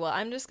like, okay, well,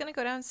 I'm just going to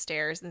go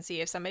downstairs and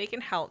see if somebody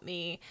can help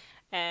me.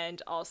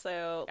 And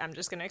also, I'm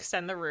just going to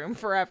extend the room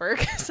forever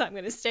because I'm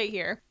going to stay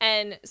here.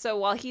 And so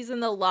while he's in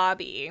the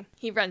lobby,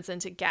 he runs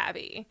into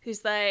Gabby,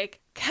 who's like,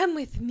 come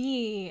with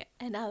me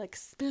and I'll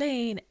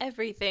explain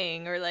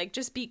everything. Or like,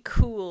 just be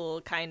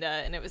cool, kind of.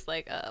 And it was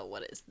like,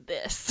 what is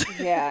this?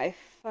 Yeah, I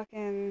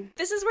fucking.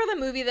 This is where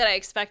the movie that I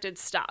expected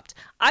stopped.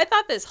 I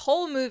thought this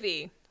whole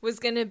movie was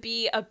going to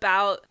be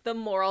about the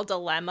moral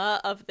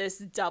dilemma of this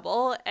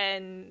double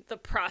and the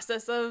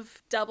process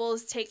of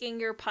doubles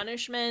taking your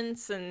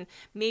punishments, and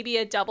maybe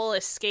a double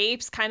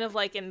escapes, kind of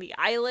like in The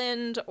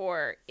Island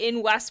or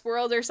in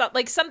Westworld or something,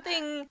 like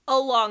something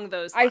along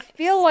those I lines.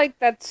 feel like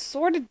that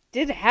sort of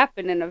did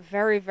happen in a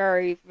very,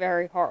 very,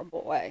 very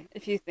horrible way,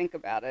 if you think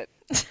about it.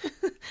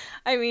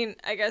 I mean,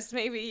 I guess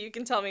maybe you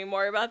can tell me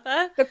more about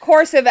that. The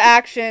course of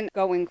action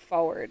going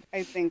forward,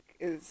 I think,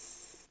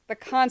 is the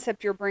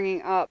concept you're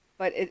bringing up,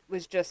 but it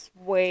was just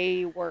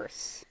way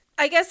worse.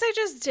 I guess I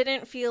just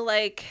didn't feel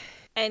like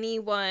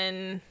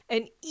anyone,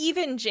 and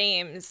even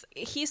James,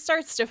 he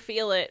starts to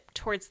feel it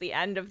towards the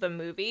end of the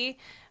movie.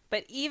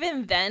 But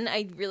even then,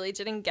 I really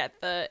didn't get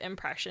the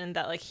impression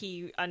that like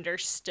he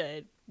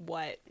understood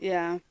what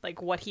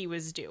he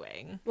was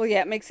doing. Well,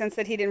 yeah, it makes sense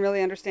that he didn't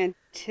really understand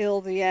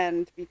till the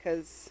end,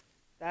 because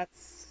that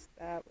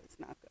was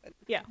not good.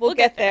 Yeah, We'll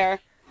get there.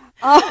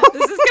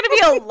 This is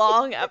gonna be a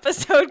long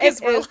episode because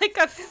It we're is. like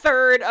a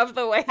third of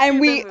the way And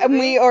through we the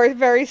movie. are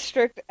very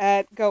strict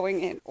at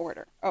going in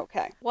order.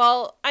 Okay.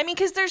 Well, I mean,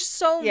 because there's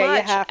so Yeah, you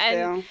much, have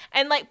and to.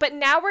 and like, but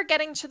now we're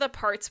getting to the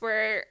parts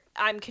where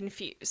I'm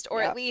confused,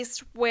 or Yep. at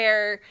least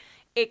where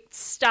it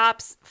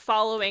stops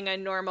following a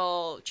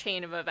normal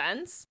chain of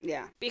events,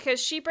 Yeah. because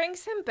she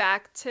brings him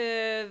back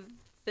to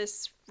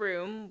this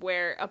room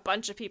where a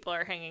bunch of people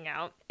are hanging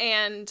out,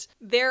 and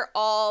they're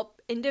all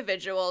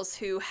individuals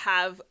who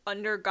have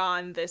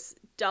undergone this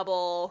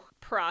double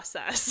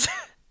process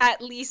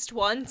at least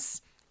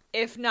once,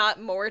 if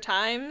not more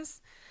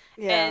times.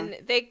 Yeah. And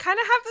they kind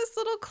of have this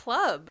little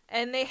club,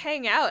 and they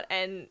hang out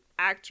and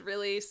act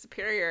really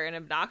superior and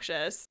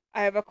obnoxious.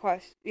 I have a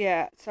question.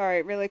 Yeah,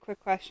 sorry, really quick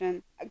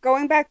question.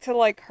 Going back to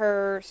like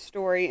her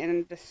story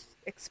and just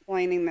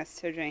explaining this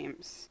to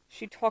James,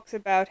 she talks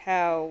about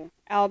how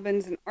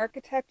Albin's an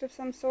architect of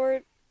some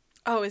sort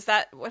Oh, is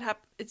that what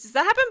happened? Does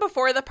that happen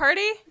before the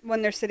party?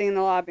 when they're sitting in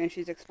the lobby and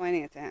she's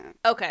explaining it to him.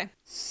 Okay.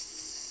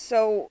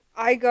 So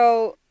I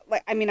go,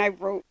 like, I mean, I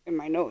wrote in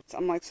my notes,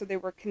 I'm like, so they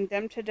were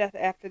condemned to death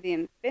after the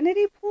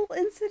infinity pool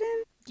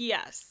incident?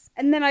 Yes.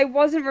 And then I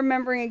wasn't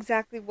remembering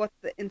exactly what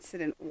the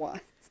incident was.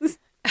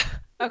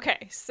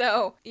 Okay,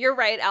 so you're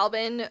right.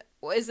 Albin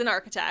is an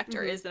architect,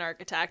 or is an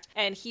architect,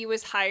 and he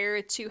was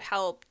hired to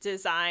help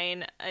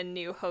design a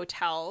new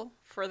hotel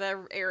for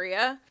the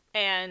area.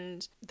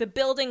 And the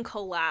building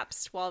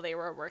collapsed while they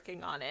were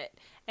working on it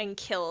and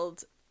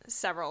killed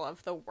several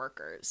of the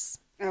workers.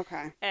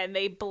 Okay. And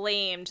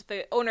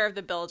the owner of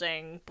the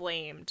building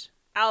blamed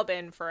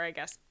Albin for, I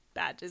guess,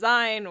 bad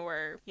design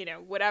or,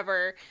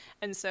 whatever.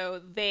 And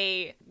so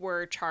they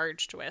were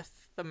charged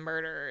with the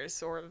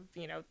murders or,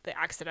 the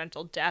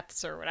accidental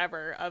deaths or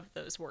whatever of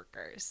those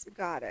workers.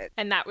 Got it.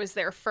 And that was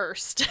their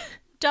first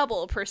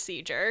double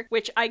procedure,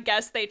 which I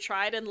guess they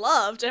tried and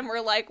loved and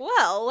were like,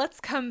 well, let's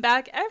come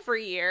back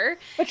every year.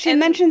 But she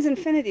mentions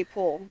Infinity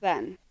Pool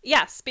then.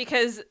 Yes,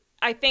 because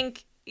I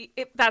think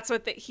that's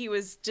what he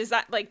was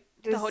designed, like,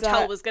 the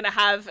hotel was going to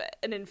have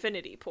an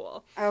infinity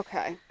pool.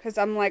 Okay. Because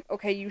I'm like,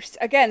 okay,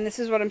 again, this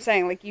is what I'm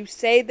saying. Like, you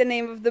say the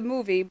name of the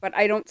movie, but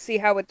I don't see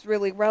how it's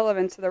really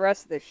relevant to the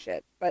rest of this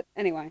shit. But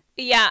anyway.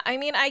 Yeah, I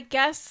mean, I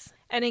guess,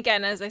 and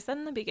again, as I said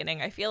in the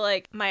beginning, I feel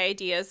like my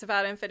ideas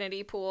about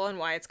infinity pool and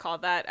why it's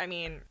called that, I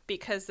mean,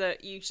 because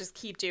you just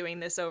keep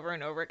doing this over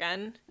and over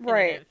again.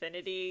 Right. In an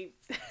infinity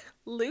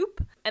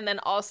loop. And then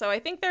also, I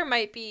think there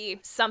might be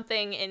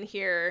something in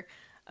here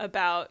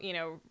about,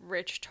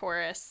 rich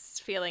tourists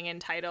feeling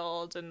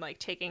entitled and like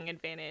taking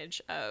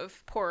advantage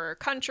of poorer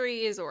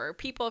countries or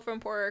people from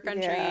poorer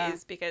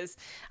countries because,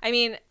 I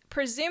mean,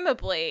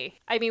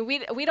 presumably,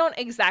 we don't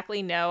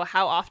exactly know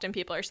how often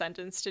people are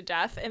sentenced to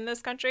death in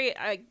this country.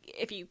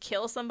 If you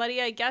kill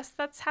somebody, I guess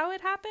that's how it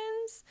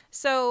happens.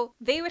 So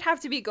they would have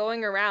to be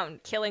going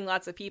around killing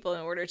lots of people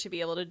in order to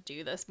be able to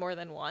do this more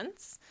than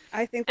once.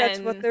 I think that's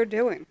what they're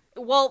doing.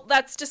 Well,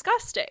 that's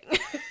disgusting.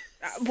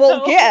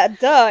 Well, yeah,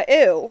 duh,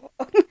 ew.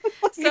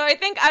 So I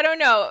think, I don't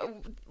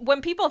know, when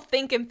people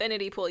think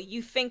infinity pool,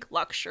 you think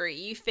luxury,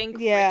 you think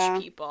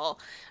rich people.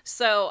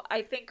 So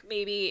I think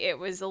maybe it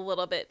was a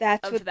little bit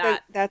of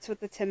that. That's what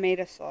the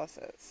tomato sauce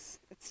is.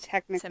 It's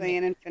technically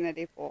an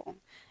infinity pool.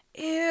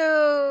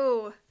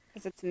 Ew.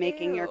 Because it's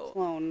making your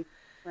clone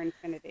for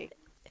infinity.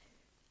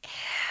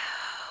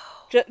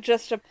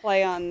 Just to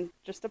play on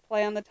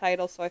the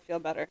title, so I feel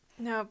better.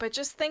 No, but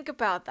just think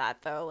about that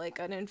though, like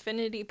an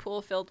infinity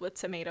pool filled with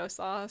tomato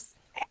sauce.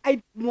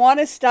 I want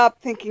to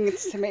stop thinking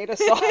it's tomato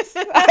sauce.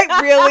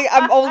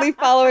 I'm only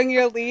following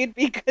your lead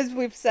because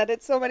we've said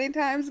it so many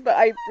times, but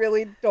I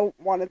really don't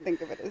want to think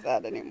of it as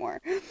that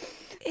anymore.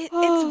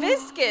 It's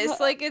viscous,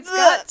 like it's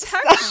got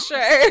texture.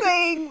 Stop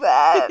saying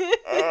that.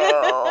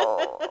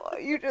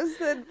 Ew. You just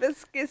said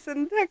viscous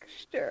and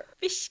texture.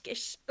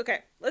 Viscous. Okay,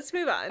 let's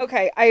move on.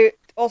 Okay, I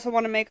also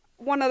want to make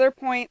one other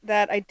point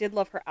that I did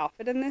love her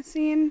outfit in this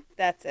scene.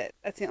 That's it.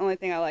 That's the only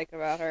thing I like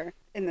about her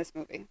in this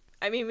movie.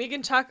 I mean, we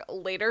can talk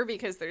later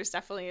because there's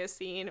definitely a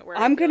scene where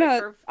I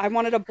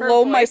wanted to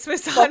blow my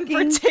was on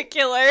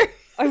particular.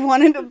 I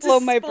wanted to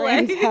blow my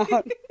brains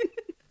out.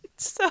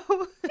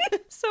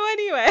 So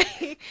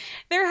anyway,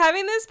 they're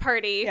having this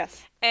party.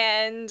 Yes.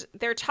 And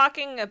they're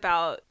talking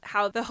about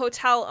how the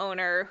hotel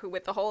owner, who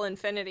with the whole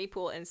infinity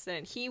pool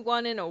incident, he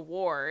won an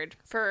award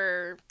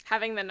for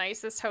having the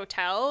nicest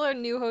hotel, a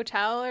new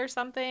hotel or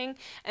something.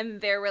 And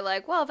they were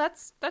like, well,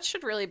 that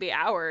should really be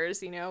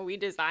ours. We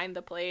designed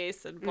the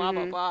place and blah,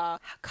 blah, blah.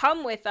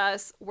 Come with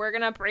us. We're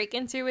going to break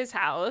into his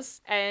house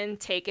and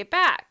take it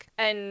back.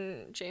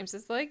 And James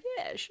is like,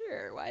 yeah,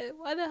 sure.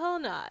 Why the hell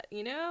not?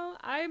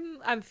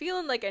 I'm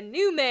feeling like a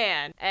new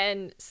man.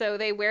 And so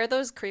they wear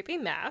those creepy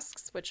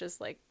masks, which is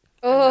like,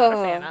 I'm not a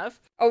fan of.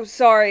 Oh,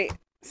 sorry.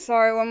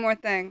 One more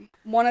thing.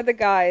 One of the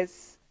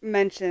guys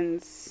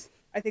mentions,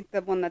 I think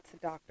the one that's the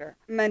doctor,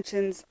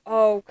 mentions,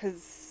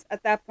 because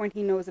at that point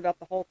he knows about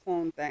the whole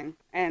clone thing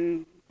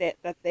and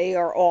that they've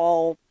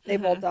all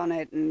done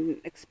it and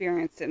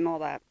experienced it and all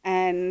that.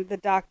 And the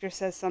doctor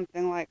says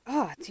something like,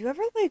 do you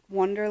ever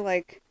wonder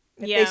if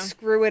they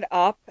screw it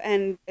up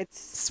and it's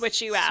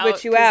switch you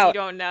out. You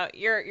don't know.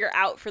 You're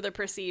out for the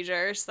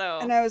procedure. So.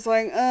 And I was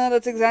like,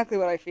 that's exactly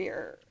what I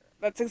fear.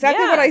 That's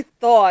exactly what I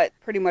thought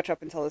pretty much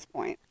up until this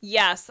point.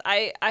 Yes,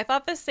 I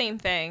thought the same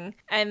thing.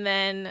 And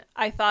then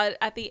I thought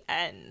at the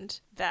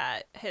end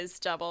that his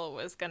double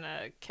was going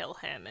to kill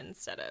him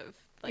instead of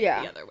the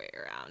other way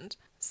around.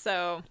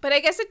 So, but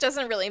I guess it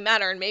doesn't really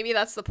matter. And maybe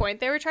that's the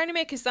point they were trying to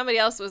make, because somebody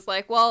else was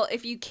like, well,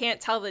 if you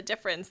can't tell the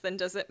difference, then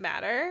does it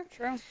matter?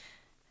 True.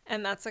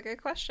 And that's a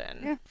good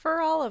question for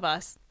all of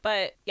us.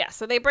 But yeah,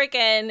 so they break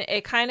in.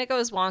 It kind of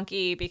goes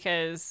wonky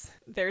because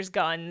there's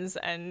guns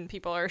and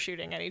people are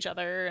shooting at each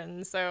other.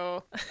 And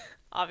so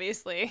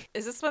obviously,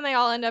 is this when they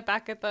all end up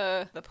back at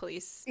the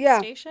police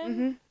station?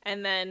 Mm-hmm.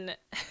 And then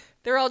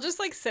they're all just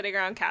sitting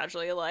around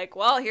casually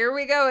well, here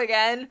we go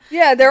again.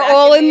 Yeah, they're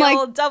all in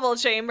old double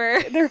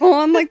chamber. They're all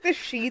on the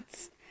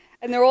sheets.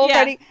 And they're all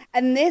ready.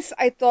 And this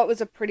I thought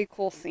was a pretty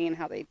cool scene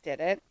how they did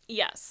it.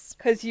 Yes.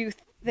 Because you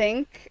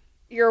think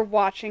you're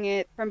watching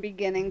it from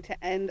beginning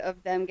to end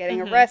of them getting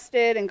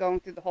arrested and going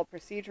through the whole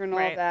procedure and all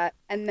that.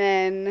 And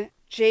then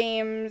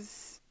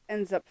James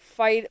ends up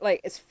fighting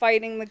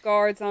the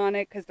guards on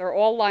it because they're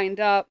all lined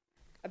up.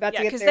 about to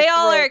get because their they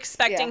all are throats-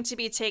 expecting yeah. to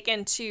be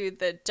taken to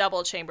the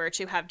double chamber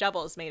to have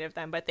doubles made of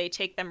them, but they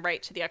take them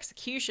right to the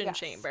execution Yes.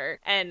 chamber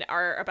and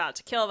are about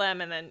to kill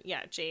them. And then,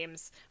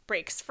 James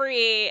breaks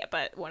free,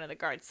 but one of the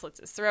guards slits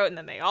his throat, and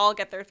then they all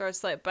get their throats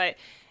slit. But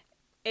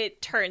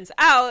it turns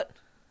out,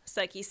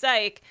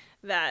 psych,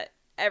 that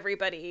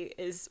everybody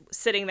is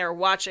sitting there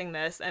watching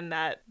this, and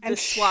that and the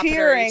swap had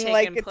already cheering taken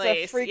like it's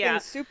place. a freaking Yeah.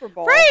 Super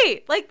Bowl.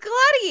 Right, like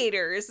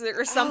gladiators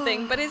or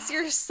something, but it's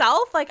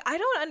yourself. Like, I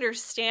don't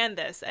understand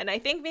this. And I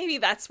think maybe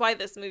that's why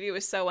this movie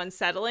was so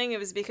unsettling. It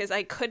was because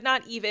I could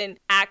not even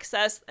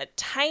access a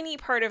tiny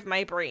part of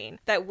my brain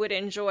that would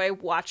enjoy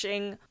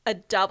watching a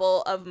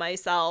double of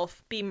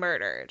myself be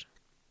murdered.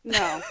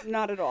 No,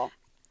 not at all.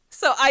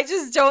 So I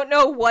just don't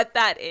know what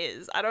that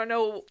is. I don't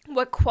know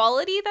what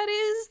quality that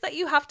is that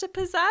you have to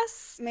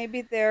possess.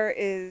 Maybe there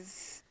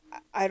is,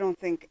 I don't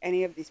think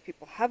any of these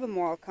people have a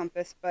moral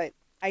compass, but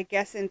I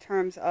guess in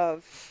terms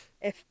of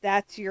if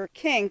that's your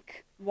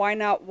kink, why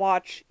not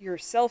watch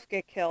yourself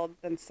get killed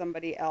than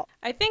somebody else?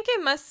 I think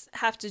it must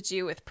have to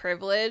do with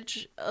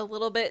privilege a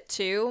little bit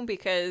too,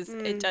 because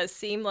it does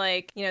seem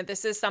like,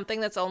 this is something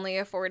that's only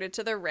afforded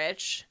to the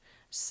rich.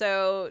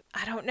 So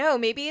I don't know,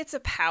 maybe it's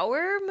a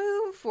power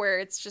move where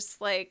it's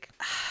just like,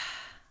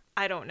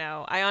 I don't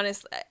know. I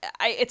honestly,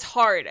 it's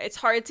hard. It's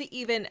hard to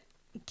even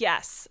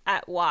guess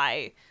at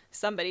why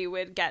somebody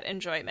would get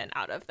enjoyment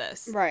out of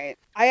this. Right.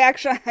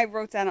 I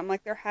wrote down, I'm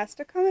like, there has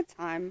to come a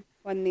time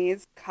when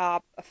these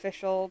cop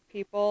official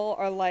people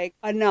are like,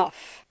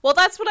 enough. Well,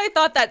 that's what I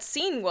thought that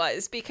scene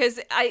was, because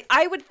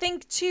I would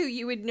think, too,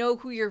 you would know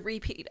who your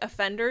repeat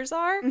offenders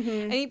are,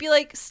 and you'd be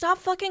like, stop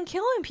fucking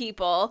killing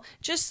people,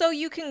 just so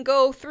you can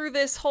go through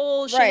this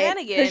whole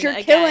shenanigan because you're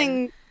again.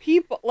 killing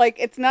people. Like,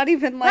 it's not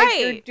even like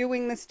you're Right.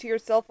 doing this to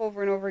yourself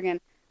over and over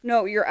again.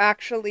 No, you're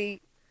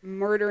actually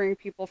murdering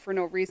people for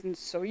no reason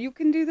so you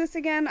can do this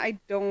again. I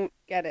don't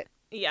get it.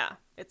 Yeah,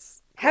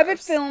 it's Have it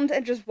gross. filmed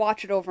and just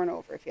watch it over and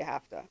over if you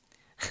have to.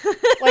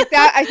 Like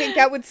that, I think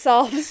that would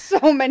solve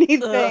so many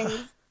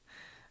things.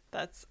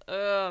 That's,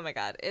 oh my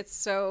god, it's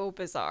so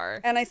bizarre.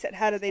 And I said,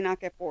 how do they not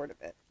get bored of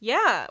it?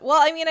 Yeah, well,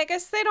 I mean, I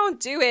guess they don't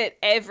do it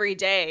every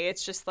day.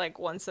 It's just like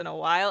once in a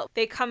while.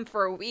 They come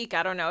for a week.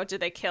 I don't know. Do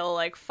they kill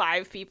like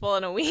 5 people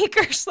in a week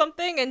or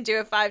something and do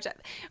it 5 times?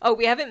 Oh,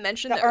 we haven't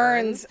mentioned The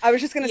urns. I was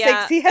just going to say,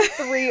 Yeah. 'cause he had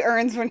 3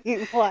 urns when he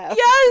left.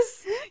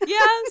 Yes.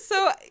 Yeah.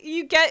 So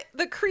you get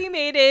the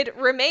cremated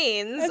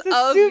remains As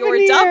of a your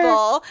souvenir.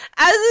 double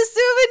as a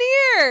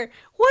souvenir.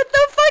 What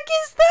the fuck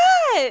is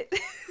that?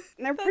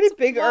 And they're pretty That's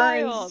big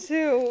wild. urns,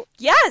 too.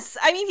 Yes.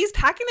 I mean, he's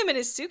packing them in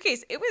his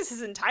suitcase. It was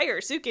his entire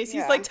suitcase.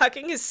 He's Yeah. like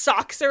tucking his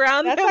socks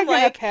around That's them. not going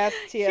to Like, pass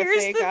TSA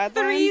here's the guidelines.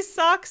 3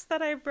 socks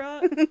that I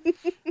brought.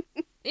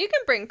 You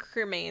can bring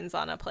cremains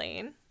on a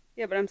plane.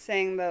 Yeah, but I'm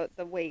saying the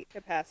weight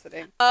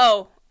capacity.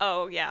 Oh,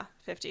 yeah.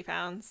 50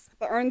 pounds.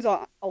 The urns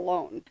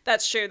alone.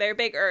 That's true. They're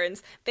big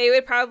urns. They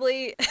would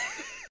probably...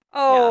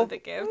 Oh, Yeah,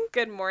 thank you.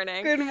 Good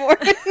morning. good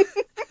morning.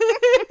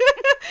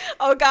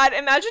 Oh god,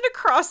 imagine a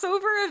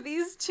crossover of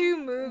these 2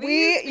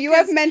 movies. You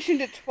have because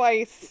mentioned it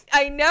twice.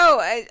 I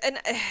know, and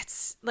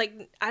it's like,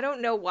 I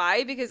don't know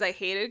why, because I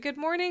hated Good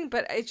Morning,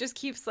 but it just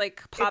keeps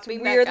like popping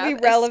It's weirdly back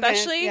up, relevant.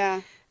 especially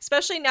Yeah.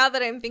 especially now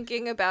that I'm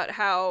thinking about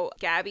how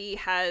Gabby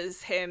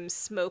has him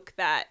smoke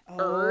that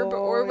herb Oh,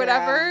 or yeah.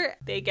 whatever.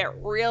 They get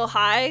real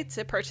high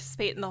to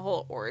participate in the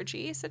whole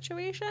orgy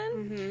situation.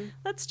 Mm-hmm.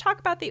 Let's talk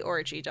about the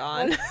orgy,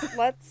 Dawn.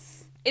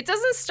 Let's. It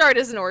doesn't start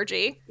as an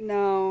orgy.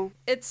 No.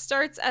 It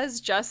starts as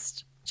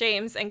just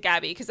James and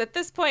Gabby, because at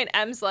this point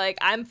M's like,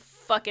 I'm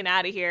fucking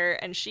out of here,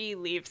 and she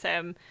leaves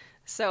him.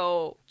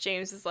 So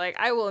James is like,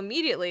 I will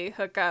immediately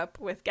hook up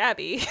with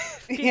Gabby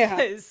Yeah.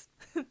 because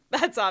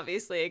that's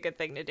obviously a good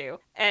thing to do.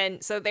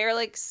 And so they're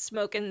like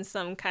smoking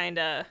some kind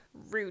of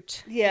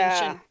root, Yeah.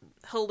 ancient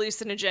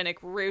hallucinogenic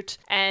root,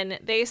 and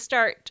they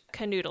start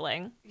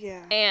canoodling.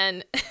 Yeah.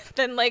 And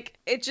then like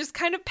it just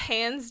kind of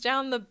pans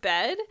down the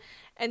bed,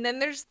 and then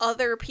there's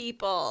other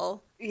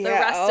people, the Yeah.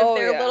 rest Oh, of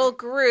their yeah. little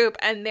group,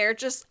 and they're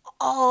just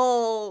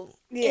all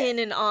Yeah. in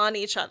and on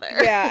each other.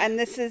 Yeah, and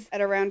this is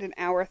at around an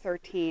hour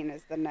 13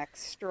 is the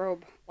next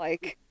strobe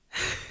like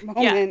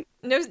moment.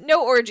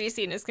 No orgy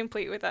scene is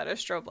complete without a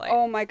strobe light.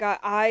 Oh my god,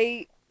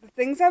 the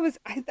things I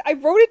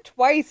wrote it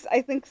twice.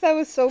 I think 'cause I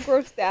was so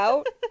grossed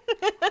out.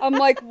 I'm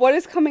like, what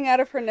is coming out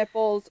of her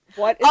nipples?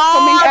 What is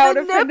coming out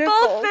the of her nipple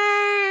nipples?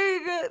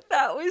 thing!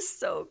 That was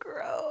so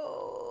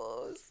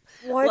gross.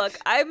 What? Look,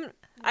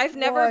 I've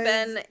never was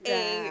been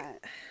that?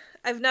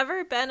 I've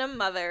never been a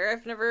mother.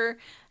 I've never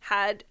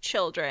had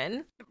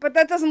children. But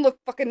that doesn't look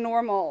fucking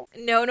normal.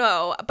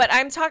 No, but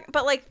I'm talking,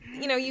 but like,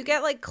 you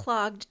get like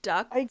clogged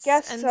ducts I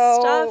guess and so.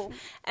 stuff.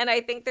 And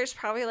I think there's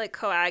probably like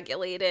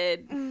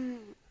coagulated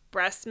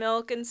breast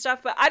milk and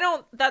stuff, but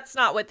that's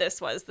not what this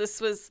was. This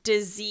was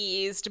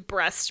diseased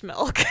breast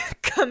milk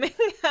coming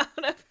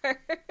out of her.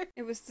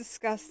 It was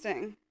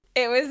disgusting.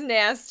 It was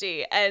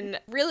nasty and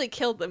really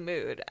killed the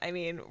mood. I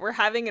mean, we're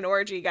having an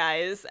orgy,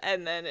 guys,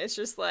 and then it's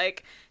just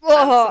like, have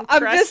Ugh,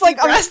 some I'm just like,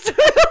 crusty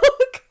breast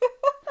milk.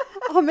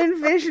 I'm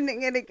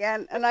envisioning it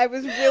again, and I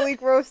was really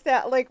grossed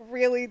out, like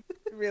really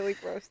really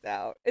grossed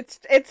out. It's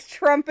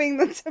trumping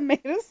the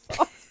tomato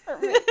sauce for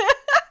me.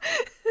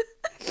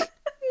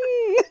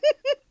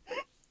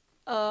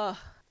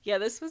 Yeah,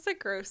 this was a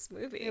gross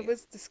movie. It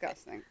was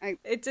disgusting. I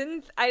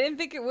didn't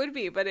think it would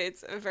be, but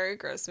it's a very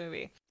gross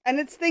movie. And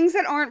it's things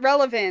that aren't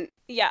relevant.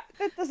 Yeah.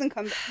 That doesn't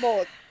come back.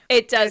 Well,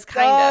 it does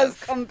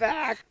come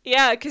back.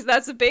 Yeah, because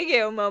that's a big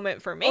ew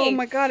moment for me. Oh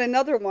my god,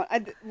 another one.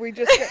 We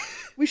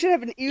should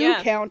have an ew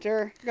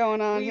counter going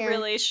on here. We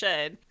really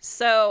should.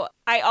 So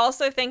I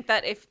also think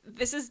that if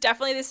this is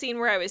definitely the scene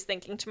where I was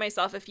thinking to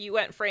myself, if you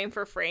went frame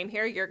for frame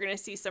here, you're going to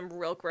see some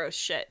real gross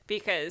shit,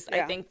 because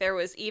I think there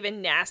was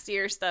even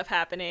nastier stuff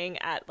happening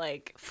at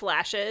like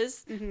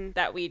flashes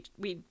that we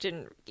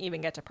didn't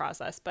even get to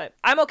process, but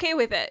I'm okay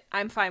with it.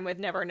 I'm fine with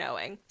never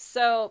knowing.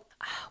 So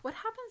what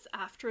happens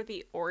after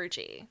the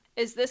orgy?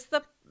 Is this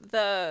the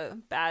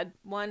bad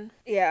one?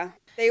 Yeah.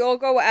 They all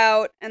go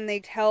out and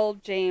they tell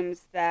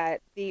James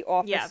that the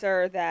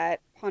officer that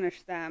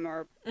punished them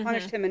or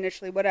punished him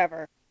initially,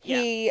 whatever.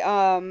 He,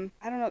 I don't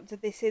know,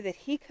 did they say that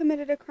he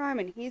committed a crime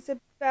and he's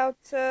about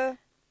to...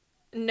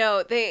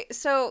 No, they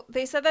said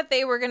that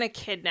they were going to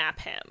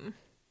kidnap him.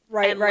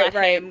 Right, and let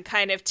him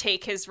kind of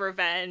take his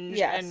revenge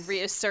and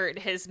reassert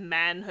his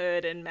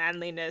manhood and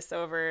manliness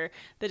over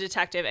the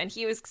detective. And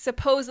he was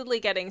supposedly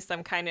getting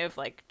some kind of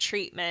like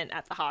treatment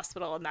at the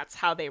hospital, and that's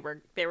how they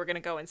were going to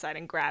go inside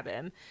and grab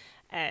him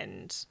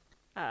and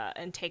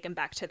take him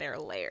back to their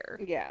lair.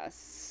 Yes.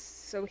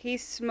 So he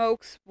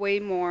smokes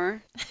way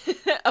more.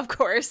 Of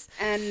course.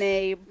 And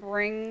they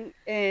bring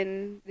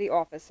in the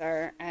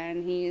officer,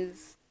 and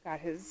he's got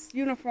his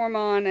uniform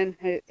on and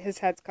his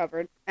head's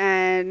covered.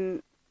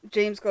 And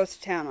James goes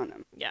to town on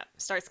him. Yeah,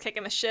 starts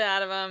kicking the shit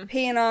out of him.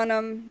 Peeing on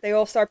him. They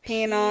all start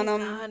peeing on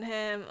him. On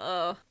him.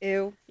 Oh.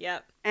 Ew.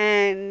 Yep.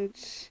 And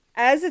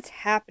as it's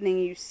happening,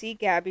 you see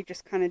Gabby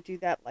just kind of do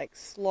that, like,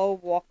 slow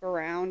walk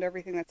around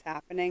everything that's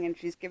happening, and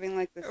she's giving,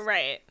 like, this...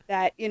 Right.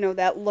 That, you know,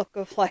 that look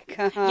of, like,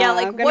 yeah,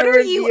 like, what are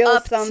you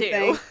up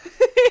to? What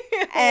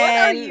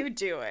are you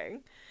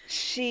doing?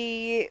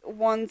 She,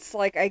 once,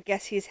 like, I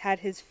guess he's had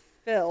his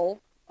fill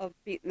of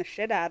beating the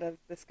shit out of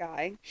this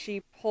guy,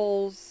 she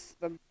pulls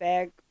the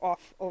bag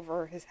off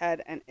over his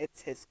head, and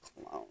it's his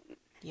clone.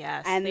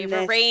 Yes, and they've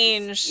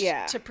arranged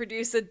to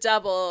produce a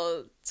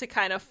double to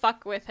kind of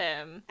fuck with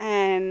him.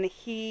 And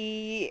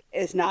he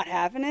is not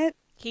having it.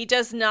 He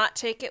does not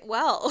take it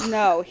well.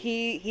 No,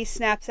 he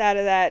snaps out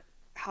of that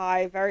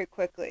high very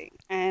quickly.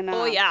 And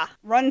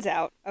runs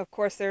out. Of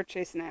course, they're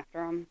chasing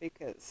after him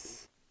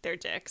because... they're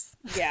dicks.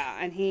 Yeah,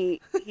 and he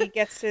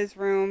gets to his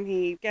room.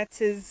 He gets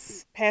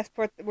his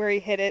passport where he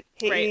hid it.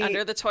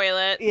 Under the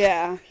toilet.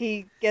 Yeah,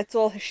 he gets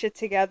all his shit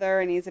together,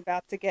 and he's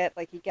about to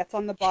he gets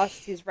on the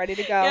bus. He's ready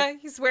to go. Yeah,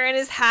 he's wearing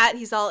his hat.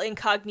 He's all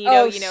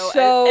incognito,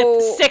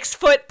 a 6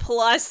 foot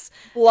plus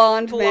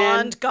blonde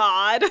man.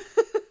 god.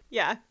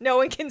 Yeah, no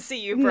one can see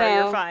you, bro. No.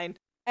 You're fine.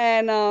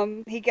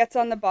 And he gets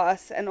on the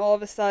bus, and all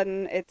of a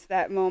sudden, it's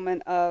that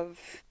moment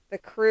of... the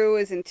crew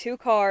is in 2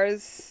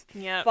 cars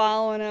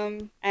following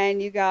him,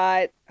 and you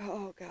got,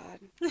 oh God.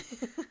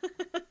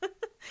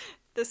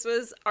 This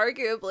was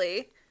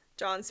arguably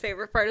John's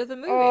favorite part of the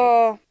movie.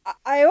 Oh,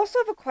 I also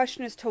have a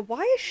question as to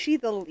why is she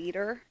the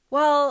leader?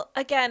 Well,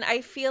 again,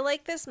 I feel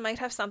like this might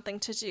have something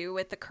to do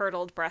with the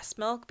curdled breast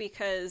milk,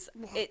 because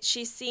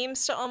she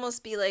seems to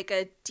almost be like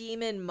a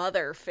demon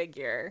mother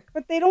figure.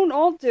 But they don't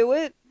all do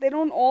it. They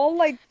don't all,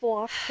 like,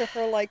 flock to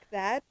her like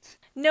that.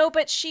 No,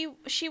 but she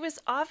was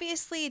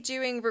obviously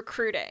doing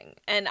recruiting,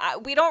 and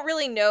we don't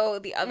really know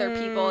the other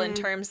people in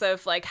terms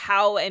of like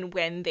how and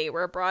when they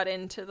were brought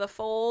into the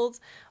fold,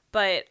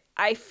 but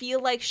I feel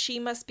like she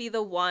must be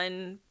the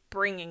one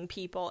bringing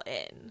people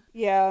in.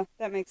 Yeah,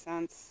 that makes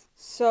sense.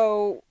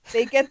 So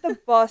they get the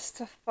bus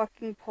to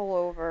fucking pull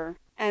over,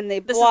 and they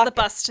block... This is the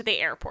bus to the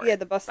airport. Yeah,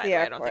 the bus to the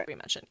airport. I don't think we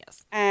mentioned,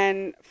 yes.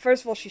 And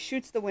first of all, she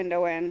shoots the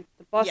window in.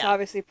 The bus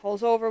obviously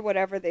pulls over,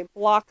 whatever. They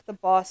block the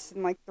bus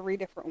in like 3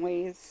 different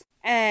ways.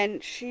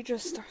 And she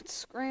just starts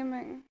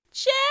screaming.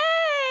 Jamesy!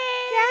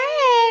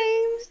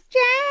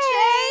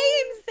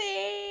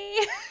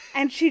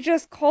 And she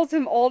just calls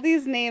him all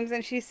these names,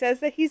 and she says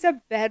that he's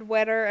a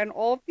bedwetter and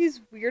all of these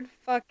weird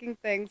fucking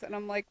things. And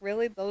I'm like,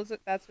 really?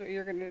 That's what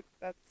you're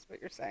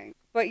saying?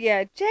 But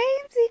yeah,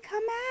 Jamesy,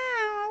 come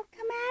out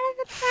of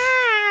the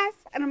bus.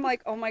 And I'm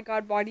like, oh my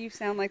God, why do you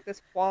sound like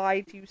this?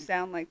 Why do you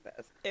sound like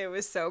this? It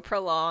was so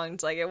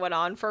prolonged. Like, it went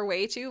on for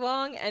way too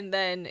long, and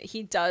then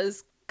he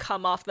does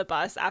come off the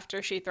bus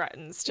after she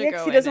threatens to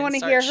go in and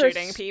start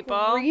shooting people.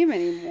 Scream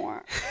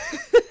anymore.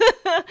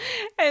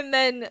 And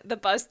then the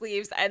bus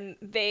leaves, and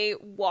they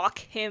walk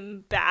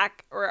him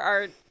back, or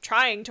are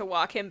trying to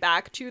walk him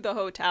back to the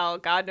hotel.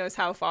 God knows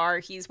how far.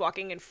 He's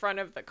walking in front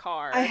of the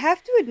car. I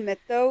have to admit,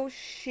 though,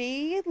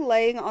 she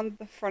laying on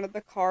the front of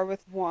the car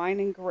with wine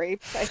and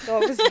grapes, I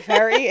thought was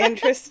very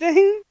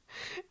interesting.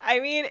 I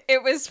mean,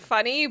 it was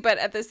funny, but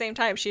at the same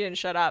time, she didn't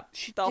shut up.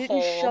 She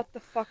didn't shut the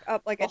fuck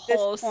up. Like, at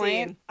this point,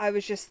 scene. I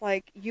was just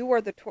like, you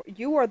are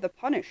the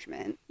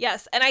punishment.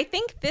 Yes, and I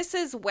think this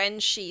is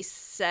when she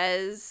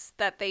says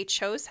that they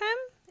chose him.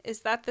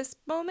 Is that this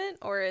moment,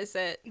 or is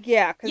it?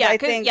 Yeah, because I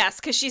think... Yes,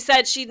 because she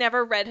said she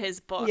never read his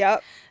book.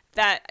 Yep.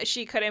 That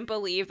she couldn't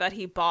believe that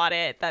he bought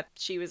it, that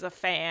she was a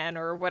fan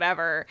or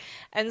whatever.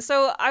 And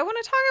so I want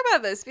to talk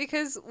about this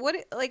because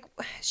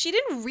she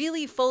didn't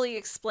really fully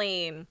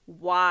explain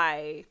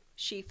why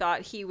she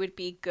thought he would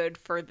be good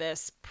for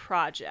this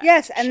project.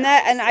 Yes, and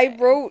I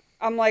wrote,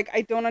 I'm like,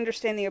 I don't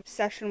understand the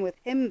obsession with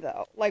him,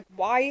 though. Like,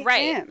 why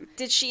him?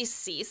 Did she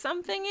see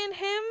something in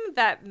him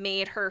that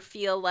made her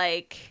feel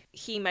like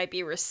he might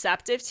be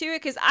receptive to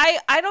it? Because I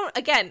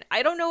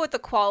don't know what the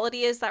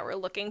quality is that we're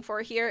looking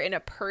for here in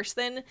a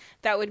person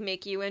that would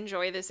make you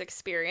enjoy this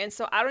experience.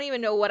 So I don't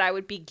even know what I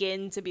would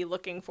begin to be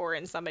looking for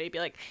in somebody. Be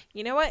like,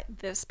 you know what?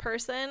 This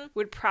person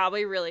would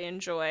probably really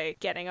enjoy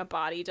getting a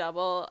body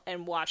double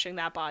and watching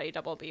that body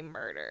double be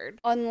murdered.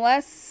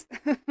 Unless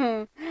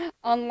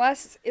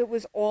it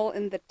was all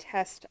in the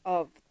test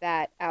of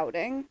that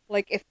outing.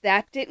 Like, if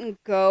that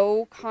didn't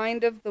go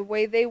kind of the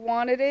way they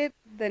wanted it,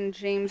 then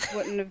James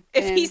wouldn't have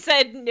been... If he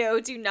said, no,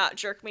 do not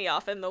jerk me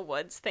off in the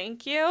woods,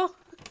 thank you.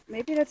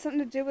 Maybe that's something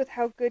to do with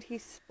how good he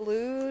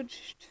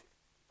splooged.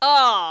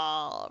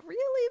 Oh,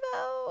 really,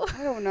 though?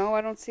 I don't know.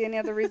 I don't see any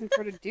other reason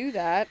for her to do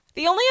that.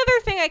 The only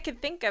other thing I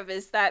could think of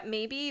is that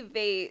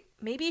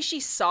maybe she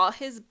saw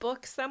his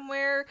book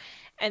somewhere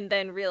and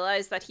then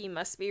realized that he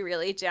must be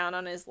really down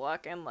on his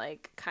luck and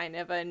like kind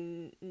of a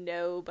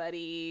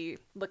nobody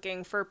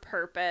looking for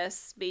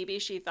purpose. Maybe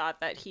she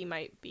thought that he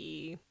might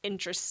be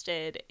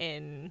interested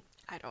in,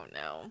 I don't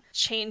know,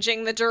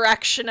 changing the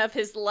direction of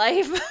his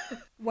life.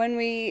 When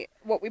we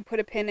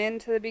put a pin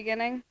into the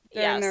beginning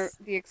during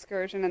the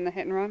excursion and the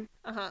hit and run.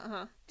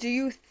 Do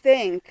you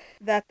think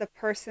that the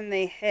person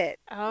they hit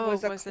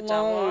was a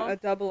clone, a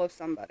double of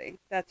somebody?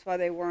 That's why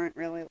they weren't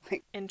really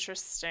like...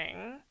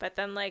 Interesting. But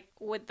then, like,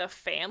 would the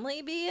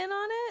family be in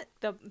on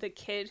it? The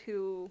kid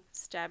who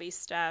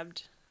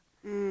stabbed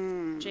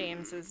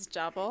James's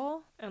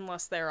double,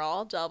 unless they're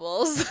all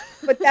doubles.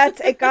 But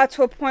it got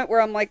to a point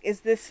where I'm like,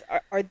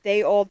 are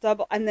they all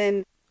double? And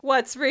then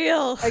what's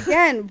real?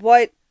 Again,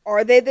 what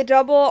are they the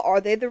double?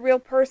 Are they the real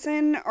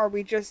person? Are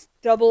we just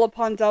double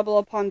upon double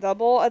upon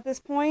double at this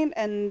point?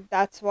 And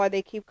that's why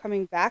they keep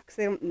coming back, because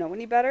they don't know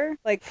any better?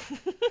 Like,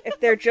 if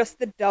they're just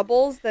the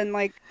doubles, then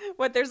like...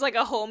 What, there's like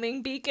a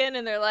homing beacon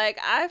and they're like,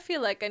 I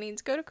feel like I need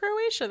to go to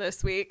Croatia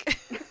this week.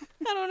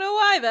 I don't know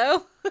why,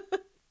 though.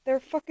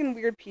 They're fucking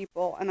weird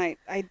people, and I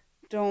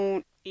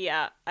don't...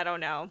 Yeah, I don't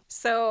know.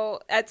 So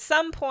at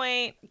some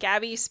point,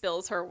 Gabby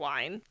spills her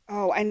wine.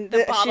 Oh, and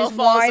the bottle she's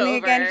falls whining over.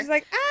 again. She's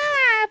like,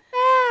 my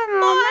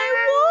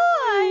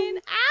wine!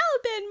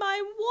 Albin,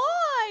 my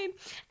wine!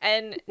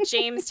 And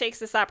James takes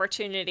this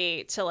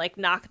opportunity to like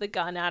knock the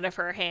gun out of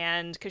her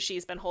hand because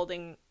she's been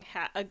holding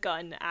a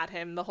gun at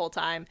him the whole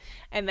time,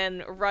 and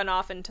then run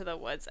off into the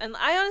woods. And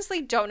I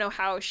honestly don't know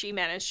how she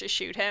managed to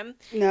shoot him.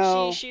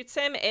 No. She shoots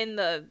him in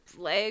the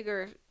leg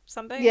or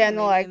something. Yeah, in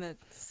the leg. In the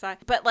side.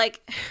 But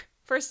like...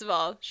 First of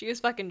all, she was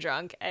fucking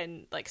drunk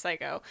and, like,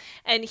 psycho.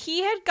 And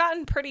he had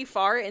gotten pretty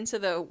far into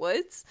the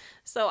woods.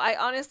 So I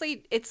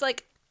honestly, it's,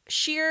 like,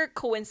 sheer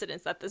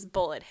coincidence that this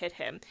bullet hit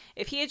him.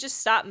 If he had just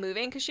stopped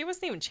moving, because she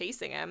wasn't even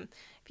chasing him.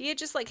 If he had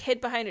just, like,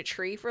 hid behind a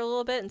tree for a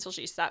little bit until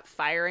she stopped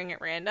firing at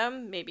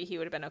random, maybe he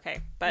would have been okay.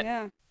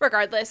 But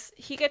regardless,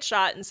 he gets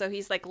shot, and so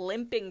he's, like,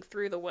 limping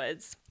through the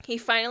woods. He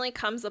finally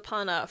comes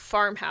upon a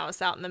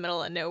farmhouse out in the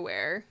middle of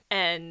nowhere,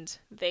 and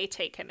they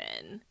take him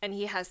in. And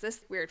he has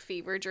this weird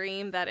fever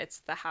dream that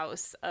it's the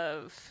house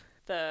of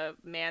the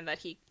man that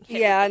he hit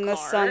with the and car.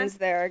 the son's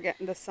there again.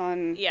 The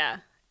son... Yeah.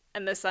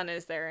 And the son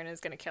is there and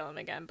is going to kill him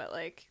again, but,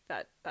 like,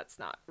 that's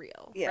not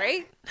real, yeah.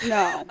 Right?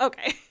 No.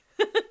 Okay.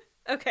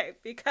 Okay,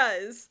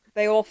 because...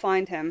 They all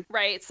find him.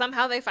 Right,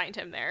 somehow they find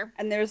him there.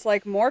 And there's,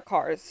 like, more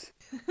cars.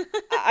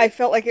 I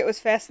felt like it was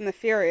Fast and the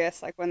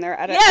Furious, like, when they're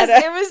at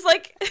it was,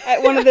 like...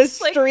 At one of the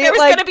street, like... There was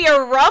going to be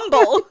a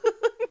rumble!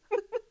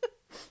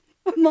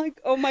 I'm like,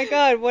 oh my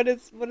god, what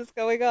is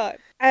going on?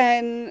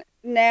 And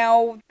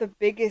now the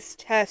biggest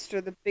test,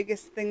 or the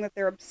biggest thing that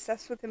they're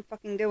obsessed with him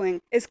fucking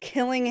doing, is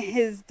killing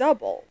his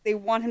double. They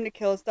want him to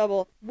kill his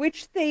double,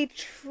 which they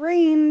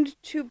trained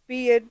to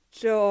be a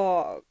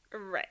dog.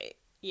 Right.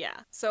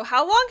 Yeah. So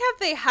how long have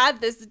they had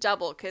this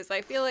double? Because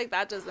I feel like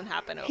that doesn't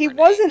happen overnight. He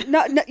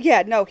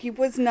wasn't, no, he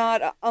was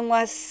not,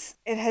 unless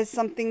it has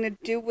something to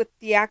do with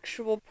the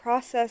actual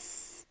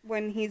process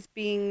when he's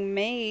being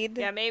made.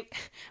 Yeah,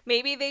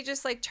 maybe they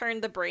just, like,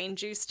 turned the brain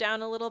juice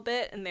down a little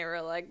bit, and they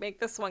were like, make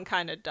this one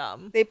kind of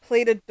dumb. They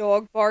played a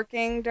dog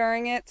barking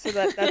during it, so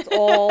that's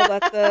all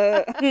that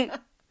the...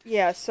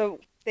 Yeah, so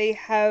they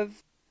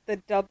have the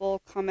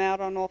double come out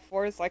on all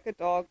fours like a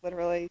dog,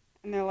 literally.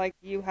 And they're like,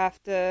 you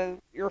have to,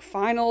 your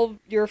final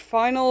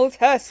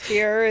test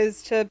here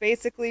is to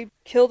basically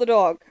kill the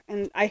dog.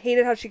 And I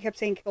hated how she kept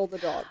saying kill the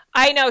dog.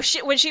 I know.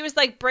 When she was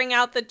like, bring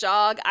out the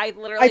dog, I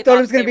literally thought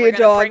it was going to be a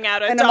dog. Bring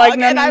out a and dog. I'm like,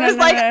 no, and no, I no, was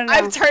no, like, no, no.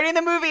 I'm turning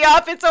the movie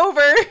off. It's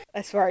over.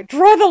 I swear,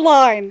 draw the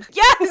line.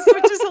 Yes,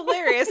 which is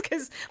hilarious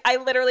because I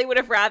literally would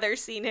have rather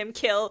seen him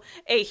kill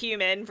a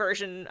human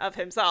version of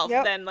himself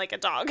than like a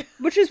dog.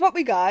 Which is what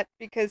we got,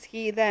 because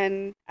he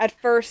then, at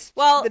first,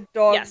 well, the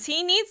dog... Yes,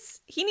 he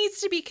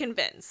needs to be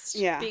convinced.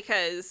 Yeah.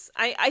 Because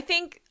I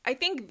think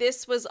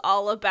this was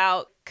all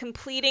about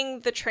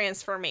completing the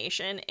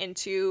transformation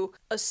into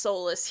a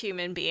soulless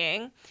human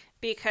being,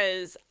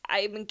 because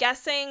I'm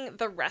guessing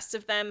the rest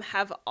of them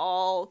have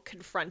all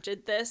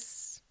confronted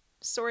this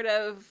sort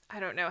of, I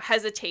don't know,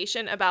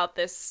 hesitation about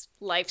this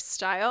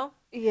lifestyle.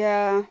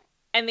 Yeah.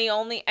 And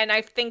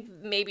I think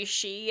maybe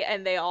she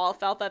and they all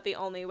felt that the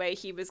only way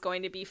he was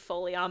going to be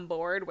fully on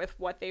board with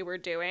what they were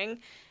doing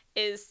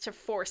is to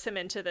force him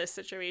into this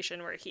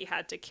situation where he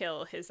had to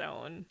kill his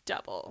own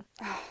double.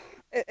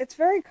 It's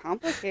very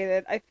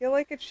complicated. I feel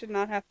like it should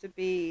not have to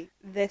be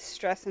this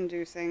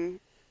stress-inducing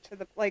to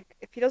the, like,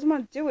 if he doesn't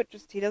want to do it,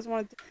 he doesn't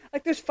want to,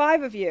 like, there's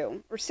 5 of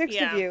you, or 6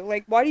 of you,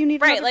 like, why do you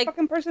need another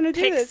fucking person to do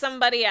this? Pick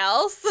somebody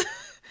else.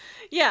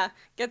 Yeah,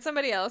 get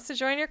somebody else to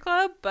join your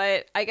club,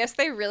 but I guess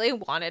they really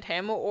wanted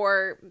him,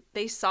 or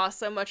they saw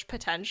so much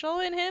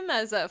potential in him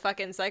as a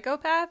fucking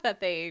psychopath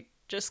that they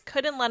just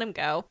couldn't let him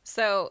go.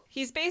 So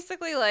he's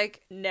basically like,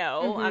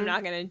 no, I'm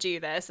not gonna do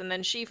this. And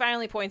then she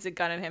finally points a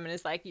gun at him and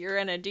is like, you're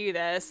gonna do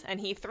this. And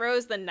he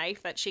throws the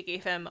knife that she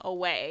gave him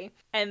away.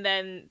 And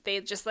then they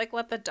just like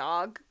let the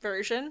dog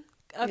version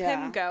of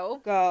him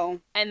go.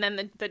 And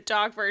then the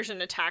dog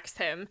version attacks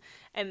him,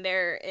 and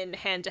they're in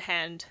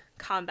hand-to-hand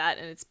combat,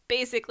 and it's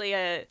basically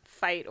a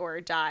fight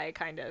or die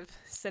kind of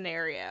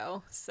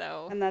scenario.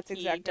 So, and that's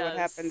exactly what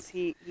happens.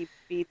 He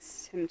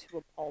beats him to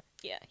a pulp.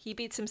 Yeah, he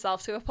beats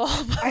himself to a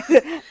pulp.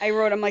 I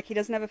wrote, I'm like, he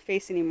doesn't have a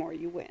face anymore,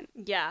 you win.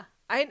 Yeah.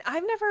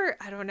 I've never,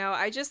 I don't know,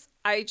 I just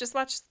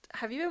watched,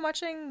 have you been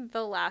watching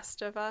The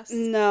Last of Us?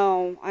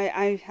 No,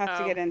 I have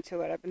to get into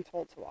it. I've been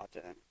told to watch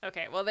it.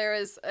 Okay, well, there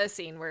is a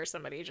scene where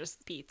somebody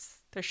just beats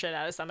the shit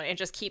out of somebody and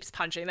just keeps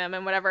punching them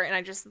and whatever, and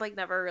I just, like,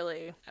 never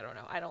really, I don't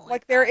know, I don't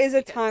like there is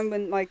a time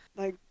when, like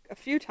a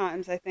few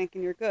times, I think,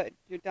 and you're good.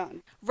 You're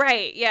done.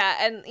 Right, yeah,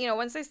 and, you know,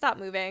 once they stop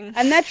moving,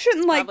 and that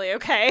shouldn't, like, probably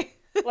okay.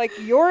 like,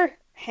 your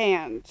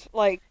hand,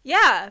 like...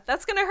 Yeah,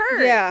 that's gonna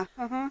hurt.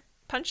 Yeah,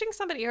 Punching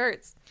somebody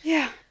hurts.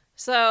 Yeah.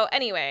 So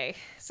anyway,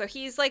 so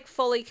he's like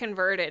fully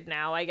converted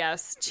now, I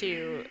guess,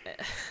 to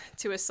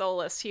a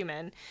soulless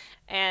human,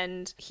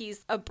 and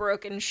he's a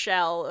broken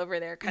shell over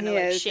there, kind of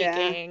like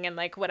shaking and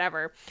like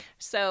whatever.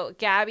 So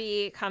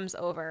Gabby comes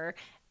over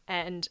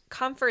and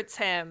comforts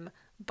him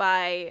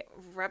by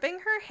rubbing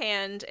her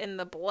hand in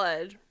the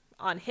blood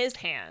on his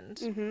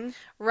hand,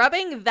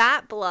 rubbing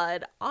that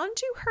blood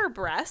onto her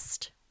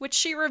breast, which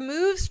she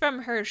removes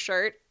from her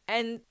shirt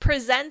and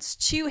presents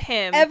to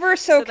him ever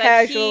so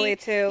casually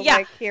too. Yeah,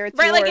 like, here it's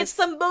right. yours. Like, it's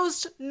the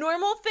most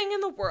normal thing in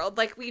the world.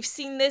 Like, we've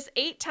seen this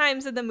 8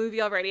 times in the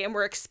movie already, and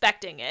we're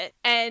expecting it.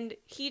 And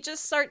he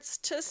just starts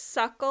to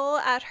suckle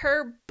at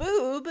her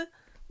boob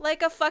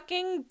like a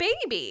fucking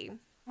baby.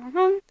 I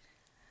don't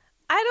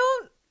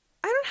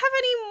have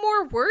any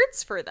more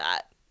words for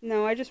that.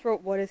 No, I just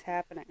wrote, what is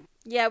happening?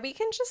 Yeah, we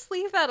can just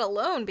leave that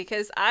alone,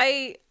 because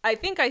I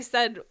think I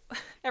said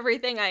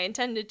everything I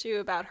intended to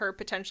about her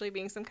potentially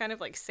being some kind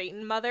of like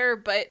Satan mother,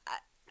 but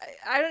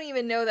I don't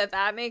even know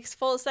that makes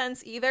full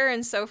sense either.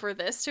 And so for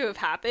this to have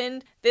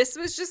happened, this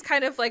was just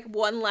kind of like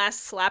one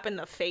last slap in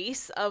the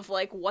face of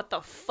like, what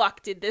the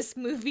fuck did this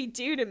movie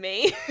do to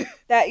me?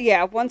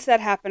 Once that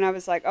happened, I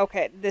was like,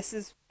 okay, this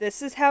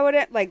is how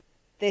it, like,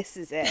 this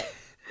is it.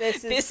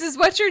 This is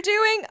what you're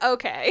doing?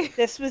 Okay.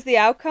 This was the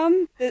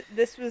outcome.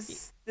 This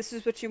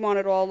is what you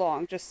wanted all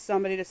along. Just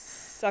somebody to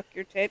suck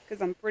your tit,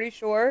 because I'm pretty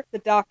sure the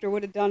doctor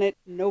would have done it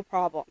no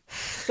problem.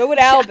 So would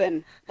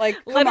Albin. Like,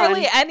 come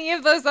literally on. Any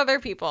of those other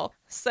people.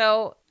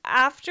 So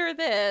after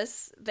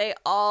this, they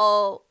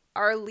all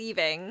are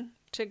leaving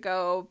to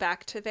go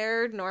back to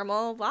their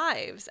normal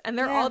lives. And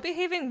they're all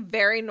behaving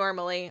very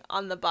normally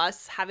on the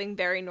bus, having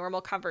very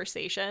normal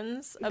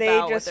conversations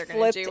about what they're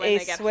going to do when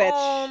they get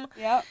home.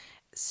 Yep.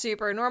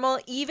 Super normal.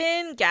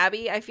 Even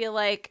Gabby, I feel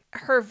like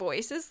her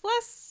voice is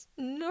less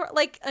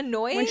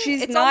annoying. When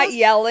she's not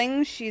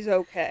yelling, she's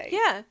okay.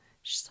 Yeah,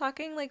 she's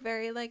talking like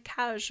very like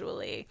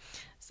casually.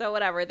 So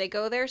whatever, they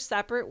go their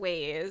separate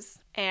ways,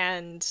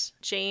 and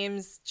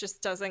James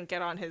just doesn't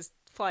get on his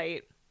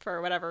flight for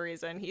whatever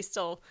reason. He's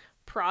still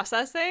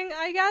processing,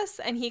 I guess,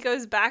 and he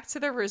goes back to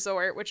the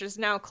resort, which is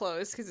now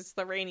closed because it's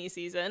the rainy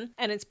season,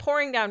 and it's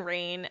pouring down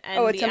rain.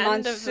 And it's a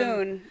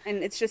monsoon,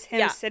 and it's just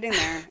him sitting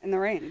there in the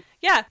rain.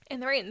 Yeah, in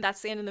the rain.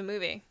 That's the end of the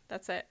movie.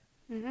 That's it.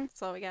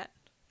 That's all we get.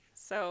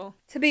 So,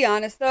 to be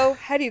honest, though,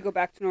 how do you go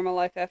back to normal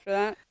life after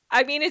that?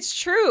 I mean, it's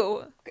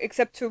true.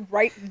 Except to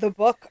write the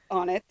book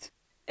on it.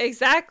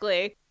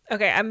 Exactly.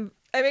 Okay,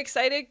 I'm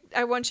excited.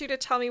 I want you to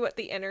tell me what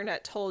the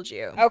internet told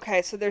you.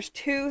 Okay, so there's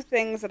two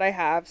things that I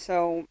have.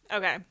 So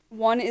Okay.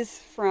 one is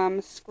from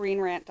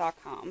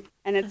ScreenRant.com,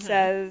 and it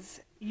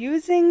says,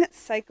 using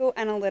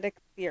psychoanalytic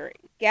theory,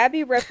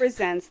 Gabby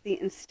represents the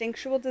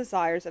instinctual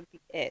desires of the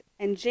it,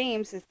 and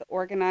James is the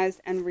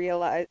organized and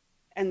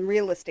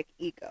realistic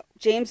ego.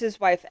 James's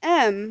wife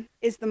M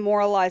is the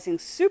moralizing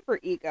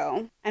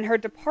superego, and her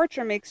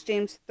departure makes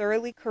James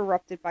thoroughly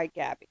corrupted by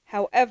Gabby.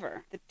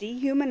 However, the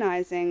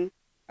dehumanizing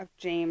of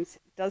James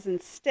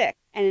doesn't stick,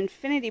 and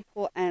Infinity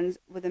Pool ends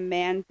with a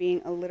man being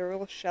a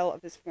literal shell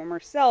of his former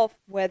self,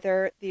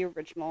 whether the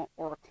original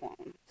or a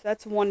clone. So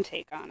that's one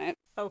take on it.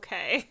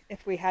 Okay.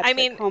 If we had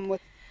to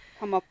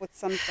come up with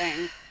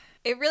something.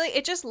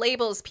 It just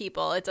labels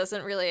people. It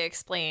doesn't really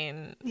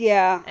explain.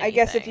 Yeah, I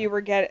guess if anything. you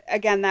were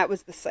again, that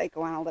was the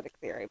psychoanalytic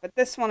theory, but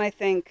this one I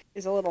think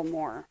is a little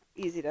more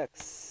easy to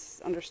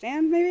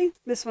understand, maybe.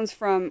 This one's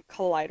from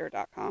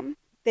Collider.com.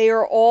 They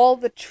are all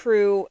the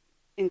true,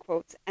 in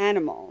quotes,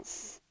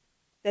 animals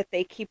that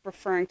they keep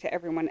referring to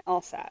everyone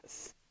else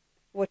as.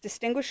 What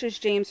distinguishes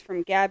James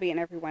from Gabby and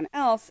everyone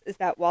else is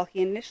that while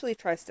he initially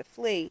tries to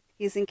flee,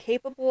 he is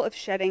incapable of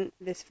shedding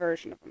this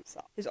version of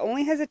himself. His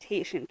only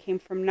hesitation came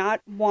from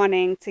not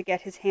wanting to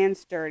get his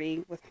hands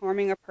dirty with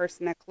harming a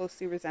person that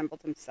closely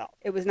resembled himself.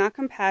 It was not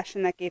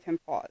compassion that gave him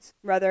pause.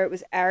 Rather, it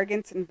was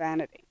arrogance and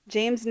vanity.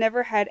 James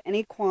never had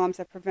any qualms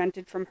that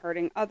prevented from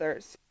hurting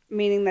others,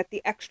 meaning that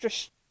the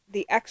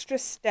extra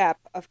step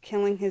of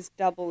killing his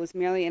double was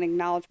merely an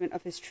acknowledgement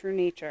of his true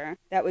nature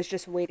that was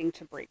just waiting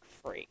to break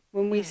free.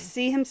 When we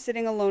see him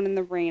sitting alone in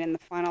the rain in the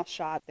final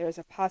shot, there's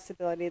a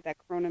possibility that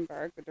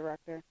Cronenberg, the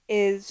director,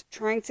 is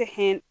trying to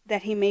hint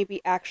that he may be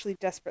actually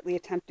desperately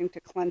attempting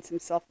to cleanse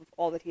himself of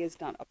all that he has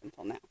done up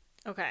until now.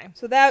 Okay.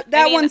 So that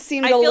one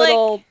seemed a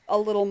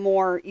little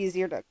more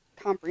easier to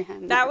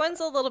comprehend. That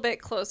one's a little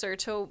bit closer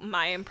to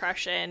my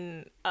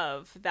impression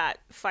of that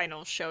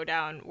final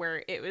showdown,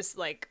 where it was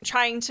like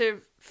trying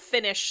to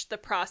finish the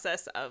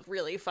process of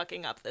really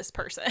fucking up this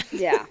person.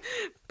 Yeah.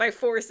 By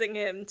forcing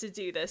him to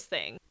do this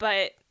thing.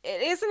 But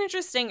it is an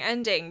interesting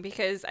ending,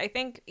 because I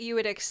think you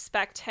would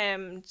expect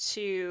him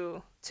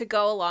to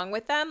go along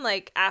with them,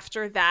 like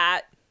after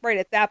that right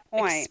at that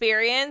point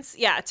experience,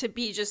 to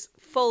be just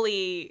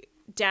fully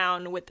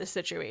down with the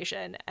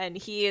situation, and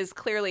he is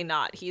clearly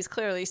not. He's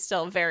clearly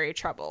still very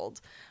troubled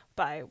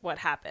by what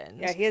happened.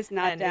 Yeah, he is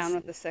not down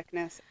with the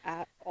sickness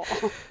at all.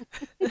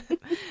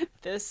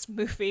 This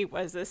movie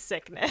was a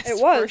sickness.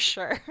 It was. For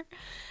sure.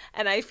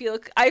 And I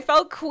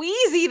felt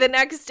queasy the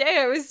next day.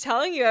 I was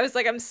telling you, I was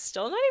like, I'm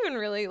still not even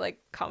really like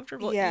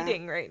comfortable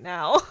eating right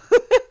now.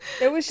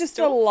 There was just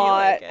a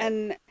lot,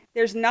 and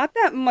there's not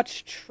that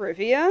much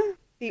trivia.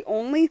 The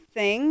only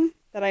thing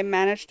that I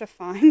managed to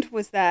find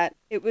was that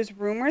it was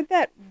rumored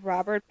that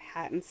Robert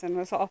Pattinson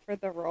was offered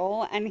the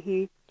role, and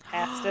he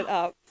passed it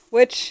up,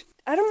 which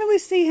I don't really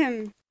see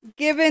him,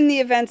 given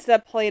the events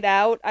that played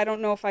out. I don't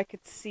know if I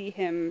could see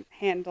him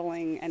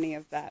handling any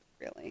of that,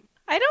 really.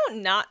 I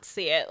don't not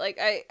see it. Like,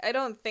 I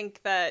don't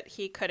think that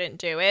he couldn't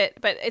do it,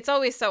 but it's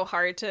always so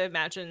hard to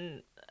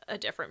imagine a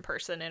different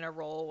person in a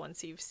role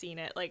once you've seen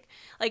it. Like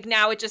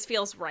now it just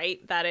feels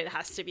right that it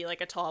has to be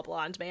like a tall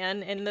blonde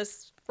man in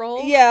this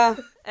role. Yeah,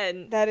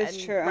 and that is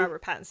true.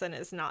 Robert Pattinson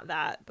is not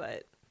that,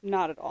 but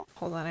not at all.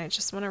 Hold on, I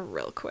just want to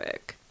real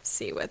quick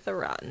see what the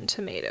Rotten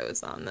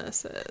Tomatoes on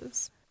this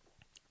is.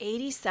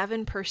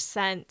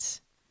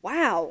 87%.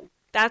 Wow.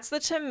 That's the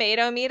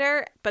tomato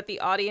meter, but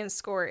the audience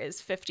score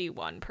is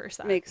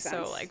 51%. Makes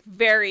sense. So like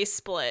very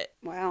split.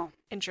 Wow.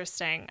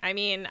 Interesting. I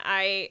mean,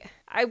 I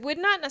would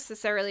not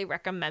necessarily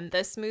recommend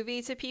this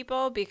movie to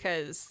people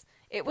because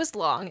it was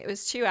long. It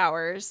was 2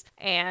 hours,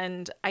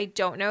 and I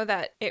don't know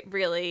that it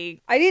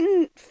really... I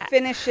didn't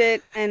finish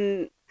it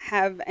and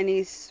have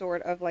any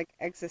sort of like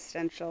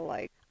existential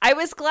like... I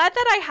was glad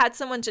that I had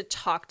someone to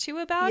talk to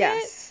about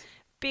it.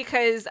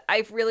 Because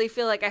I really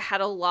feel like I had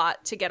a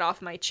lot to get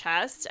off my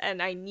chest,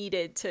 and I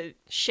needed to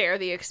share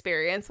the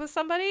experience with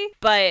somebody.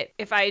 But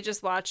if I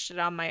just watched it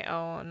on my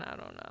own, I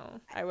don't know.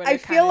 I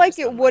feel like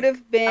it would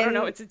have been... I don't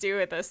know what to do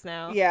with this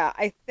now. Yeah,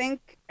 I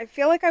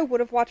feel like I would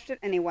have watched it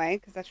anyway,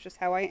 because that's just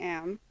how I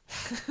am.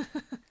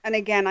 And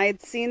again, I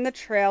had seen the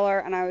trailer,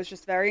 and I was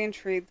just very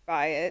intrigued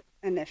by it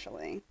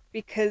initially.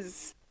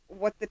 Because...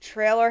 what the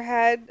trailer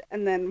had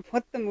and then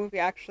what the movie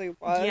actually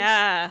was.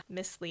 Yeah,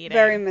 misleading.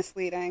 Very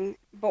misleading.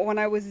 But when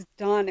I was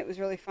done, it was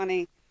really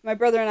funny. My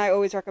brother and I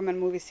always recommend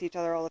movies to each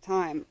other all the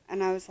time.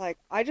 And I was like,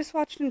 I just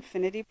watched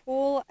Infinity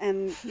Pool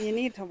and you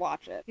need to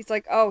watch it. He's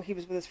like, oh, he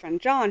was with his friend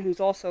John, who's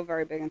also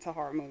very big into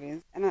horror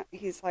movies. And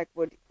he's like,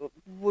 would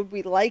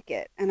we like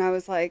it? And I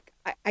was like,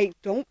 I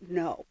don't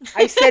know.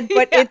 I said,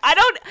 but yeah, it's... I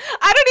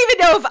don't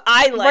even know if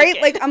I like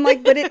it. Like, I'm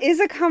like, but it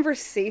is a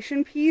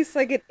conversation piece.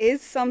 Like, it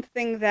is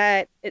something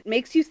that it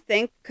makes you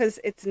think because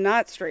it's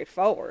not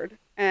straightforward.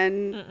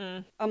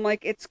 And I'm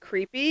like, it's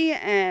creepy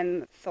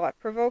and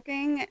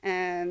thought-provoking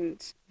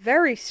and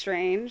very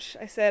strange.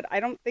 I said, I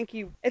don't think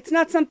you... It's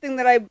not something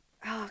that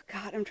oh,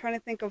 God, I'm trying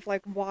to think of,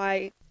 like,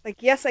 why... Like,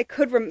 yes, I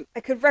could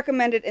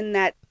recommend it in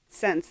that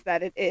sense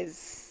that it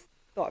is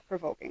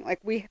thought-provoking. Like,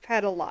 we've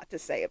had a lot to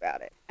say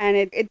about it. And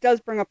it does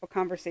bring up a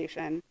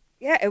conversation.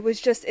 Yeah, it was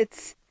just,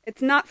 it's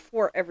not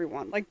for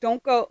everyone. Like,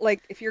 don't go,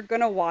 like, if you're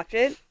gonna watch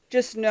it,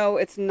 just know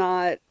it's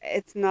not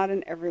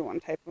an everyone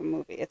type of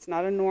movie. It's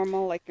not a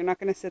normal, like, you're not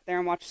gonna sit there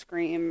and watch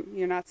Scream.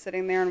 You're not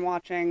sitting there and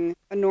watching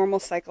a normal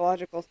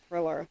psychological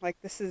thriller. Like,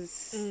 this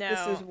is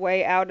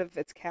way out of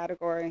its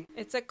category.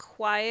 It's a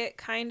quiet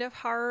kind of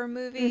horror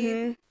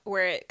movie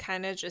where it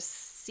kind of just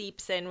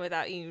seeps in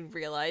without you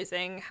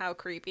realizing how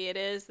creepy it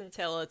is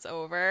until it's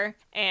over.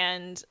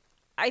 And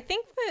I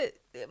think that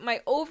my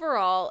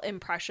overall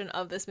impression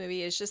of this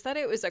movie is just that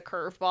it was a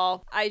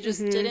curveball. I just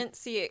didn't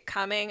see it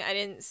coming. I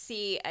didn't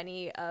see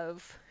any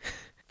of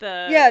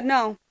the... Yeah,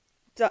 no.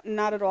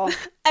 Not at all.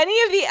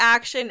 Any of the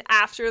action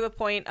after the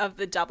point of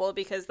the double,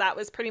 because that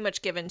was pretty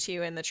much given to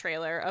you in the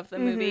trailer of the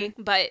movie.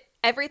 But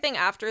everything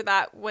after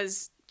that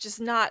was just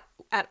not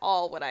at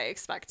all what I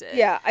expected.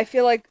 Yeah, I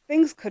feel like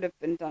things could have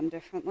been done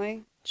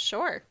differently.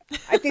 Sure.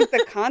 I think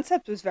the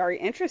concept was very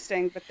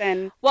interesting, but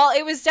then... Well,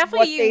 it was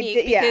definitely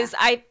unique because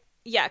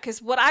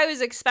because what I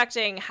was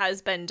expecting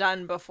has been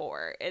done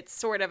before. It's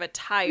sort of a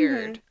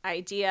tired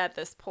idea at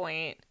this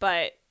point,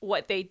 but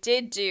what they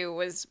did do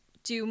was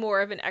do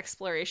more of an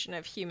exploration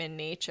of human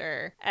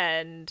nature,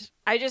 and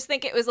I just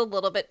think it was a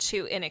little bit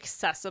too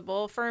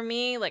inaccessible for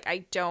me. Like,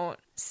 I don't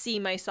see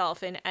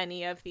myself in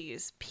any of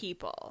these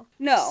people.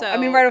 No, so... I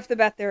mean, right off the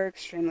bat, they're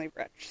extremely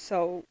rich,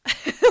 so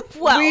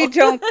well... we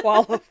don't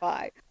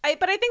qualify.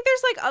 But I think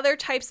there's, like, other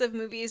types of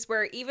movies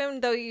where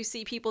even though you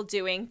see people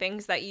doing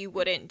things that you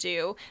wouldn't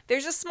do,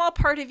 there's a small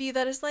part of you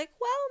that is like,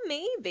 well,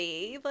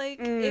 maybe. Like,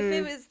 if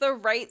it was the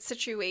right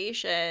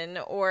situation,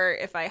 or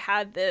if I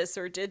had this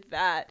or did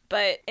that.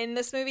 But in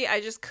this movie,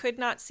 I just could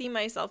not see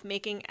myself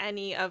making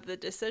any of the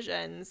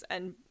decisions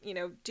and, you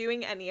know,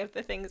 doing any of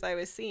the things I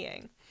was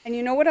seeing. And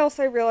you know what else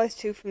I realized,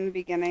 too, from the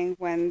beginning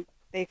when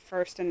they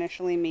first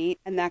initially meet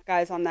and that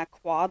guy's on that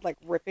quad, like,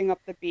 ripping up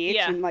the beach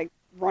and, like,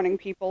 running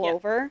people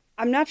over?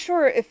 I'm not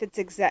sure if it's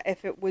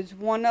if it was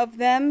one of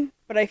them,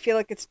 but I feel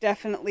like it's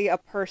definitely a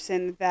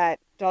person that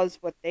does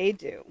what they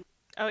do.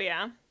 Oh,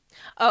 yeah?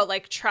 Oh,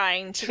 like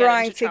trying to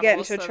get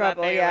into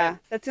trouble, yeah.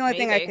 That's the only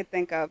thing I could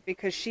think of,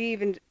 because she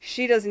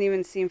doesn't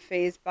even seem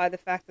fazed by the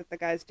fact that the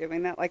guy's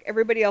doing that. Like,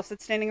 everybody else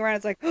that's standing around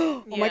is like,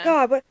 oh my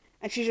god, what?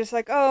 And she's just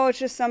like, oh, it's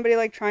just somebody,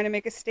 like, trying to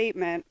make a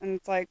statement. And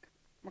it's like,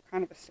 what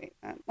kind of a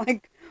statement?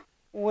 Like,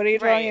 what are you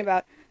talking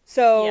about?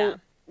 So,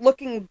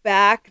 looking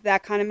back,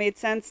 that kind of made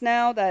sense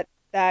now, that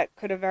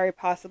could have very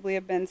possibly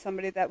have been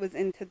somebody that was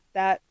into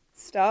that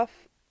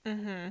stuff.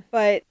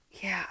 But,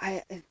 yeah,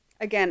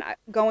 again,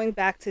 going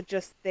back to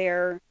just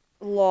their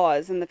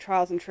laws and the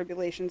trials and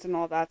tribulations and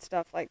all that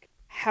stuff, like,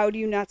 how do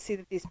you not see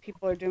that these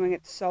people are doing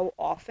it so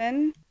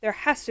often? There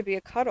has to be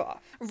a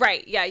cutoff.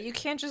 Right, yeah, you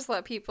can't just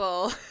let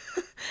people,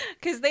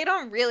 because they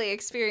don't really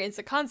experience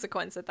a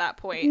consequence at that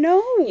point.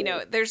 No. You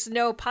know, there's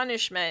no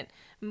punishment.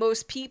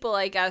 Most people,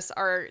 I guess,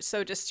 are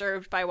so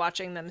disturbed by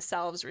watching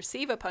themselves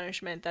receive a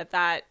punishment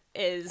that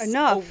is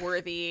enough. A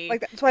worthy...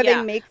 Like, that's why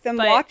they make them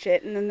watch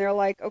it, and then they're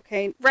like,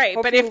 okay... Right,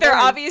 but if they're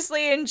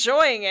obviously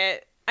enjoying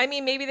it, I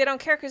mean, maybe they don't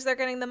care because they're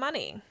getting the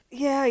money.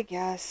 Yeah, I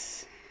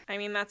guess. I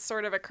mean, that's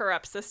sort of a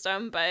corrupt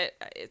system, but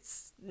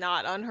it's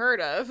not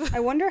unheard of. I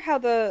wonder how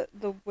the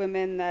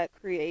women that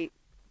create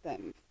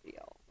them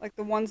feel. Like,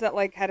 the ones that,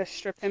 like, had to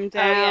strip him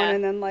down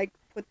and then, like,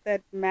 put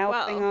that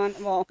mouth thing on.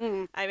 Well,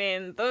 I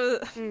mean, those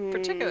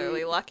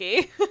particularly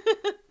lucky.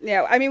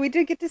 Yeah, I mean, we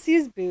did get to see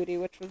his booty,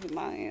 which was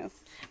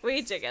nice.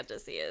 We did get to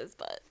see his,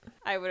 but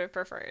I would have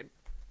preferred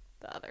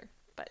the other.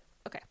 But,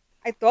 okay.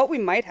 I thought we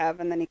might have,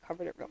 and then he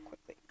covered it real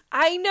quickly.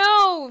 I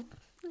know!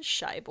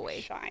 Shy boy.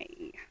 Shy.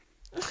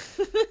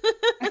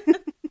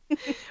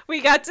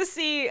 We got to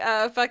see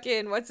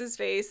fucking what's his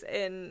face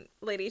in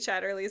Lady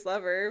Chatterley's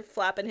Lover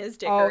flapping his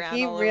dick around. Oh,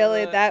 he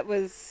really that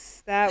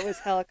was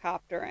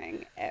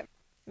helicoptering.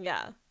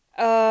 Yeah.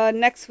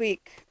 Next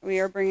week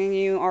we are bringing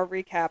you our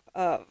recap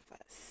of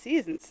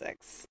season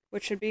 6,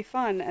 which should be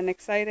fun and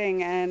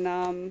exciting,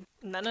 and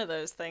none of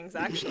those things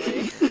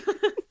actually.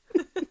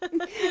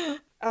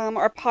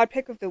 Our pod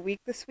pick of the week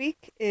this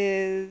week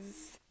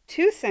is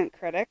 2 Cent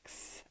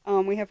Critics.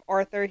 We have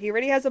Arthur. He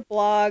already has a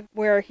blog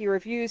where he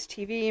reviews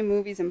TV,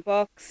 movies, and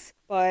books.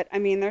 But, I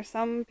mean, there's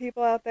some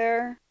people out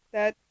there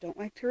that don't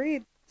like to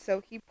read.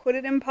 So he put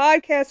it in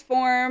podcast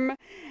form.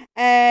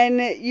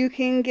 And you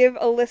can give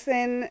a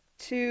listen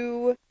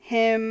to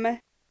him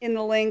in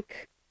the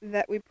link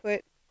that we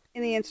put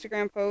in the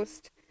Instagram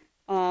post.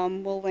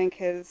 We'll link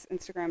his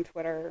Instagram,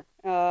 Twitter,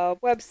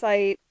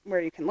 website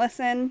where you can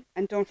listen.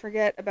 And don't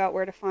forget about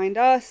where to find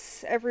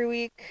us every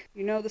week.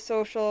 You know the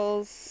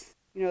socials.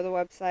 You know the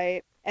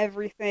website.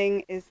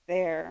 Everything is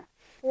there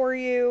for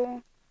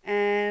you.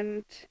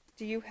 And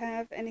do you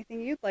have anything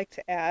you'd like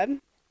to add?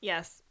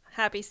 Yes.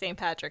 Happy St.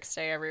 Patrick's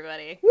Day,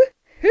 everybody.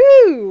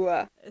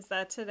 Woohoo! Is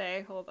that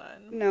today? Hold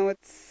on. No,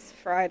 it's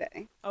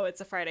Friday. Oh, it's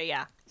a Friday,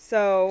 yeah.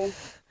 So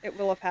it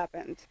will have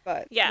happened,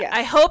 but yeah. Yes.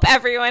 I hope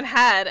everyone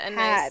had a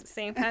nice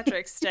St.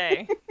 Patrick's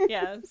Day.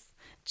 Yes.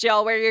 Did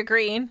y'all wear your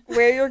green?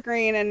 Wear your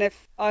green, and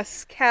if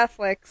us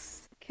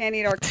Catholics Can't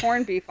eat our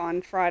corned beef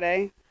on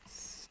Friday.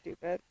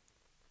 Stupid.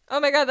 Oh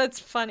my god, that's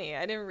funny.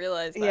 I didn't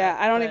realize that. Yeah,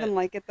 I don't even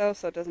like it though,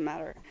 so it doesn't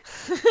matter.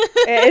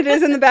 It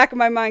is in the back of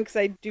my mind because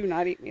I do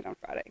not eat meat on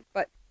Friday.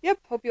 But yep,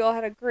 hope you all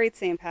had a great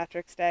St.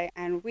 Patrick's Day,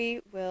 and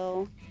we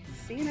will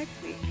see you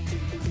next week.